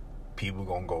 People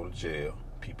gonna go to jail.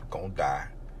 People gonna die,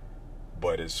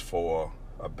 but it's for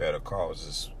a better cause.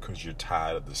 It's because you're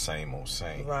tired of the same old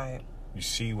same. Right. You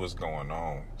see what's going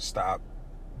on. Stop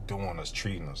doing us,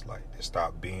 treating us like this.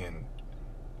 Stop being,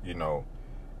 you know,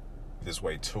 this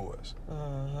way to us.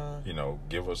 You know,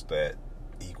 give us that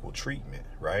equal treatment,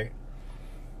 right?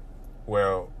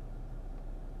 Well,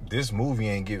 this movie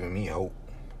ain't giving me hope.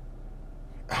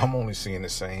 I'm only seeing the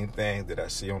same thing that I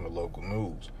see on the local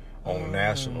news, on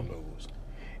national news.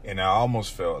 And I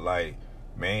almost felt like,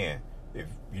 man, if,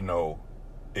 you know,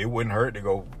 it wouldn't hurt to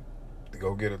go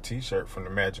get a t-shirt from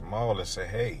the Magic Mall and say,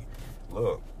 hey,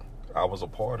 look, I was a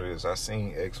part of this. I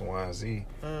seen X, Y, and Z,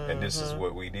 and this is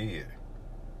what we did.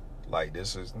 Like,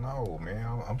 this is, no,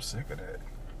 man, I'm sick of that.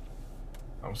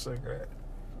 I'm sick of that.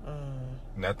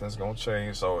 Nothing's gonna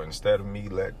change. So instead of me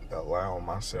allowing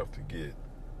myself to get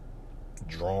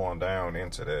drawn down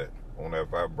into that, on that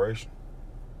vibration,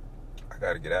 I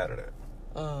gotta get out of that.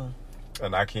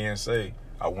 And I can't say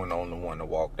I wasn't on the one that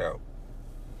walked out.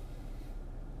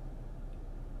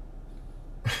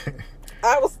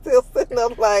 I was still sitting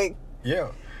up like,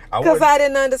 yeah, because I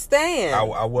didn't understand. I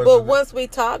wasn't. But once we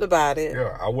talked about it,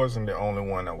 yeah, I wasn't the only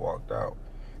one that walked out.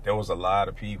 There was a lot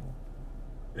of people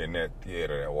in that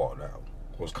theater that walked out.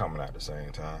 Was coming out at the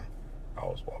same time I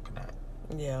was walking out.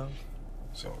 Yeah.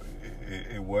 So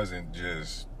it wasn't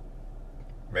just,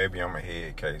 maybe I'm a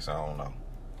head case. I don't know.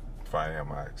 If I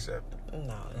am, I accept it.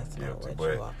 No, that's not guilty,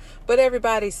 what you are. But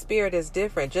everybody's spirit is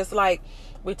different. Just like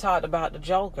we talked about the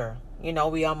Joker. You know,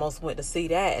 we almost went to see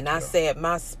that. And I said,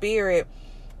 my spirit,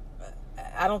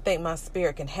 I don't think my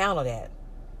spirit can handle that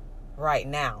right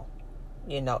now.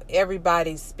 You know,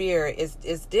 everybody's spirit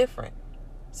is different.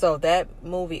 So that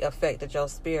movie affected your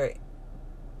spirit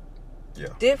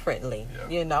differently,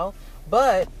 you know.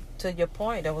 But to your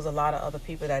point, there was a lot of other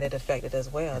people that it affected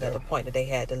as well, at the point that they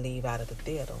had to leave out of the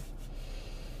theater.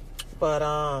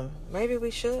 But maybe we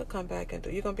should come back and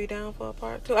do. You gonna be down for a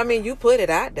part 2? I mean, you put it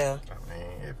out there. I mean,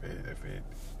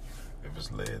 if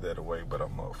it's led that way, but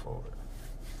I'm up for it.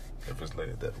 If it's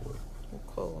led that way.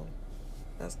 Cool.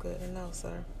 That's good to know,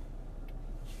 sir.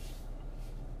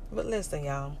 But listen,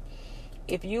 y'all.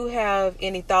 If you have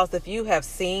any thoughts, if you have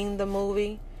seen the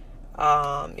movie,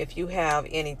 if you have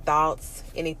any thoughts,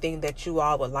 anything that you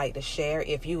all would like to share,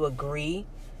 if you agree,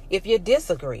 if you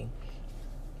disagree,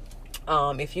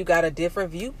 if you got a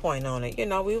different viewpoint on it, you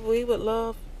know, we would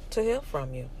love to hear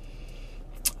from you.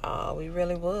 We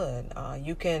really would.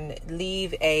 You can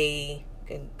leave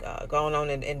go on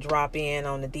and drop in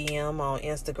on the DM on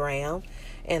Instagram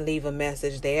and leave a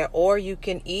message there, or you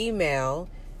can email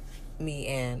me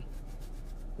and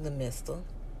the mister.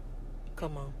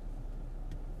 Come on.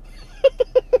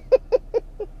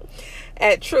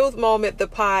 At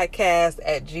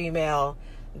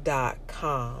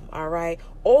truthmomentthepodcast@gmail.com. All right.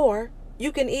 Or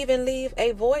you can even leave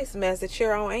a voice message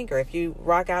here on Anchor. If you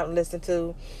rock out and listen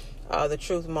to the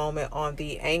Truth Moment on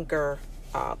the Anchor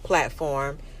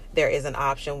platform, there is an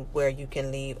option where you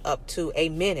can leave up to a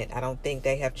minute. I don't think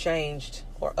they have changed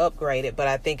or upgraded, but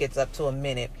I think it's up to a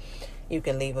minute. You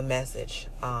can leave a message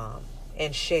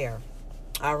and share.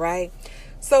 All right.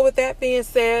 So with that being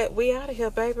said, we out of here,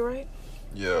 baby, right?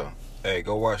 Yeah. Hey,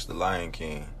 go watch The Lion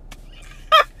King.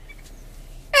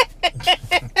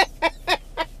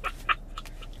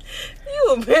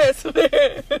 You a mess,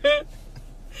 man.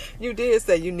 You did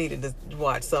say you needed to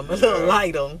watch something a little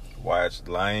light on. Watch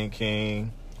Lion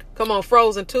King. Come on,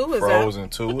 Frozen 2 is out. Frozen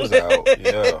 2 is out.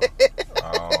 Yeah.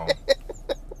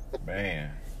 Man.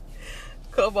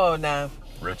 Come on now.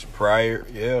 Richard Pryor.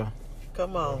 Yeah.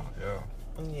 Come on. Yeah.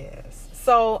 Yes.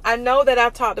 So I know that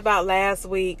I talked about last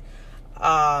week,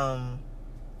 Dolomite,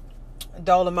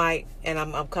 and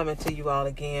I'm coming to you all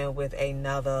again with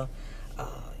another,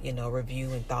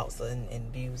 review and thoughts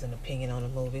and views and opinion on the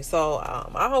movie. So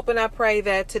I hope and I pray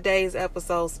that today's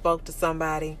episode spoke to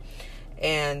somebody,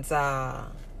 and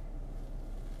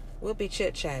we'll be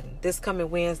chit-chatting this coming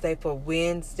Wednesday for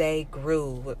Wednesday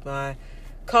Groove with my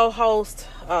co-host,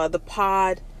 the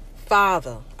Pod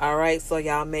Father. All right, so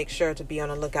y'all make sure to be on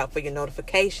the lookout for your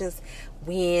notifications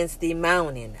Wednesday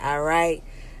morning. All right,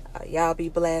 y'all be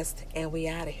blessed, and we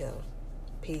out of here.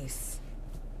 Peace.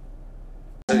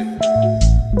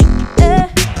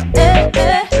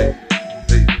 Hey.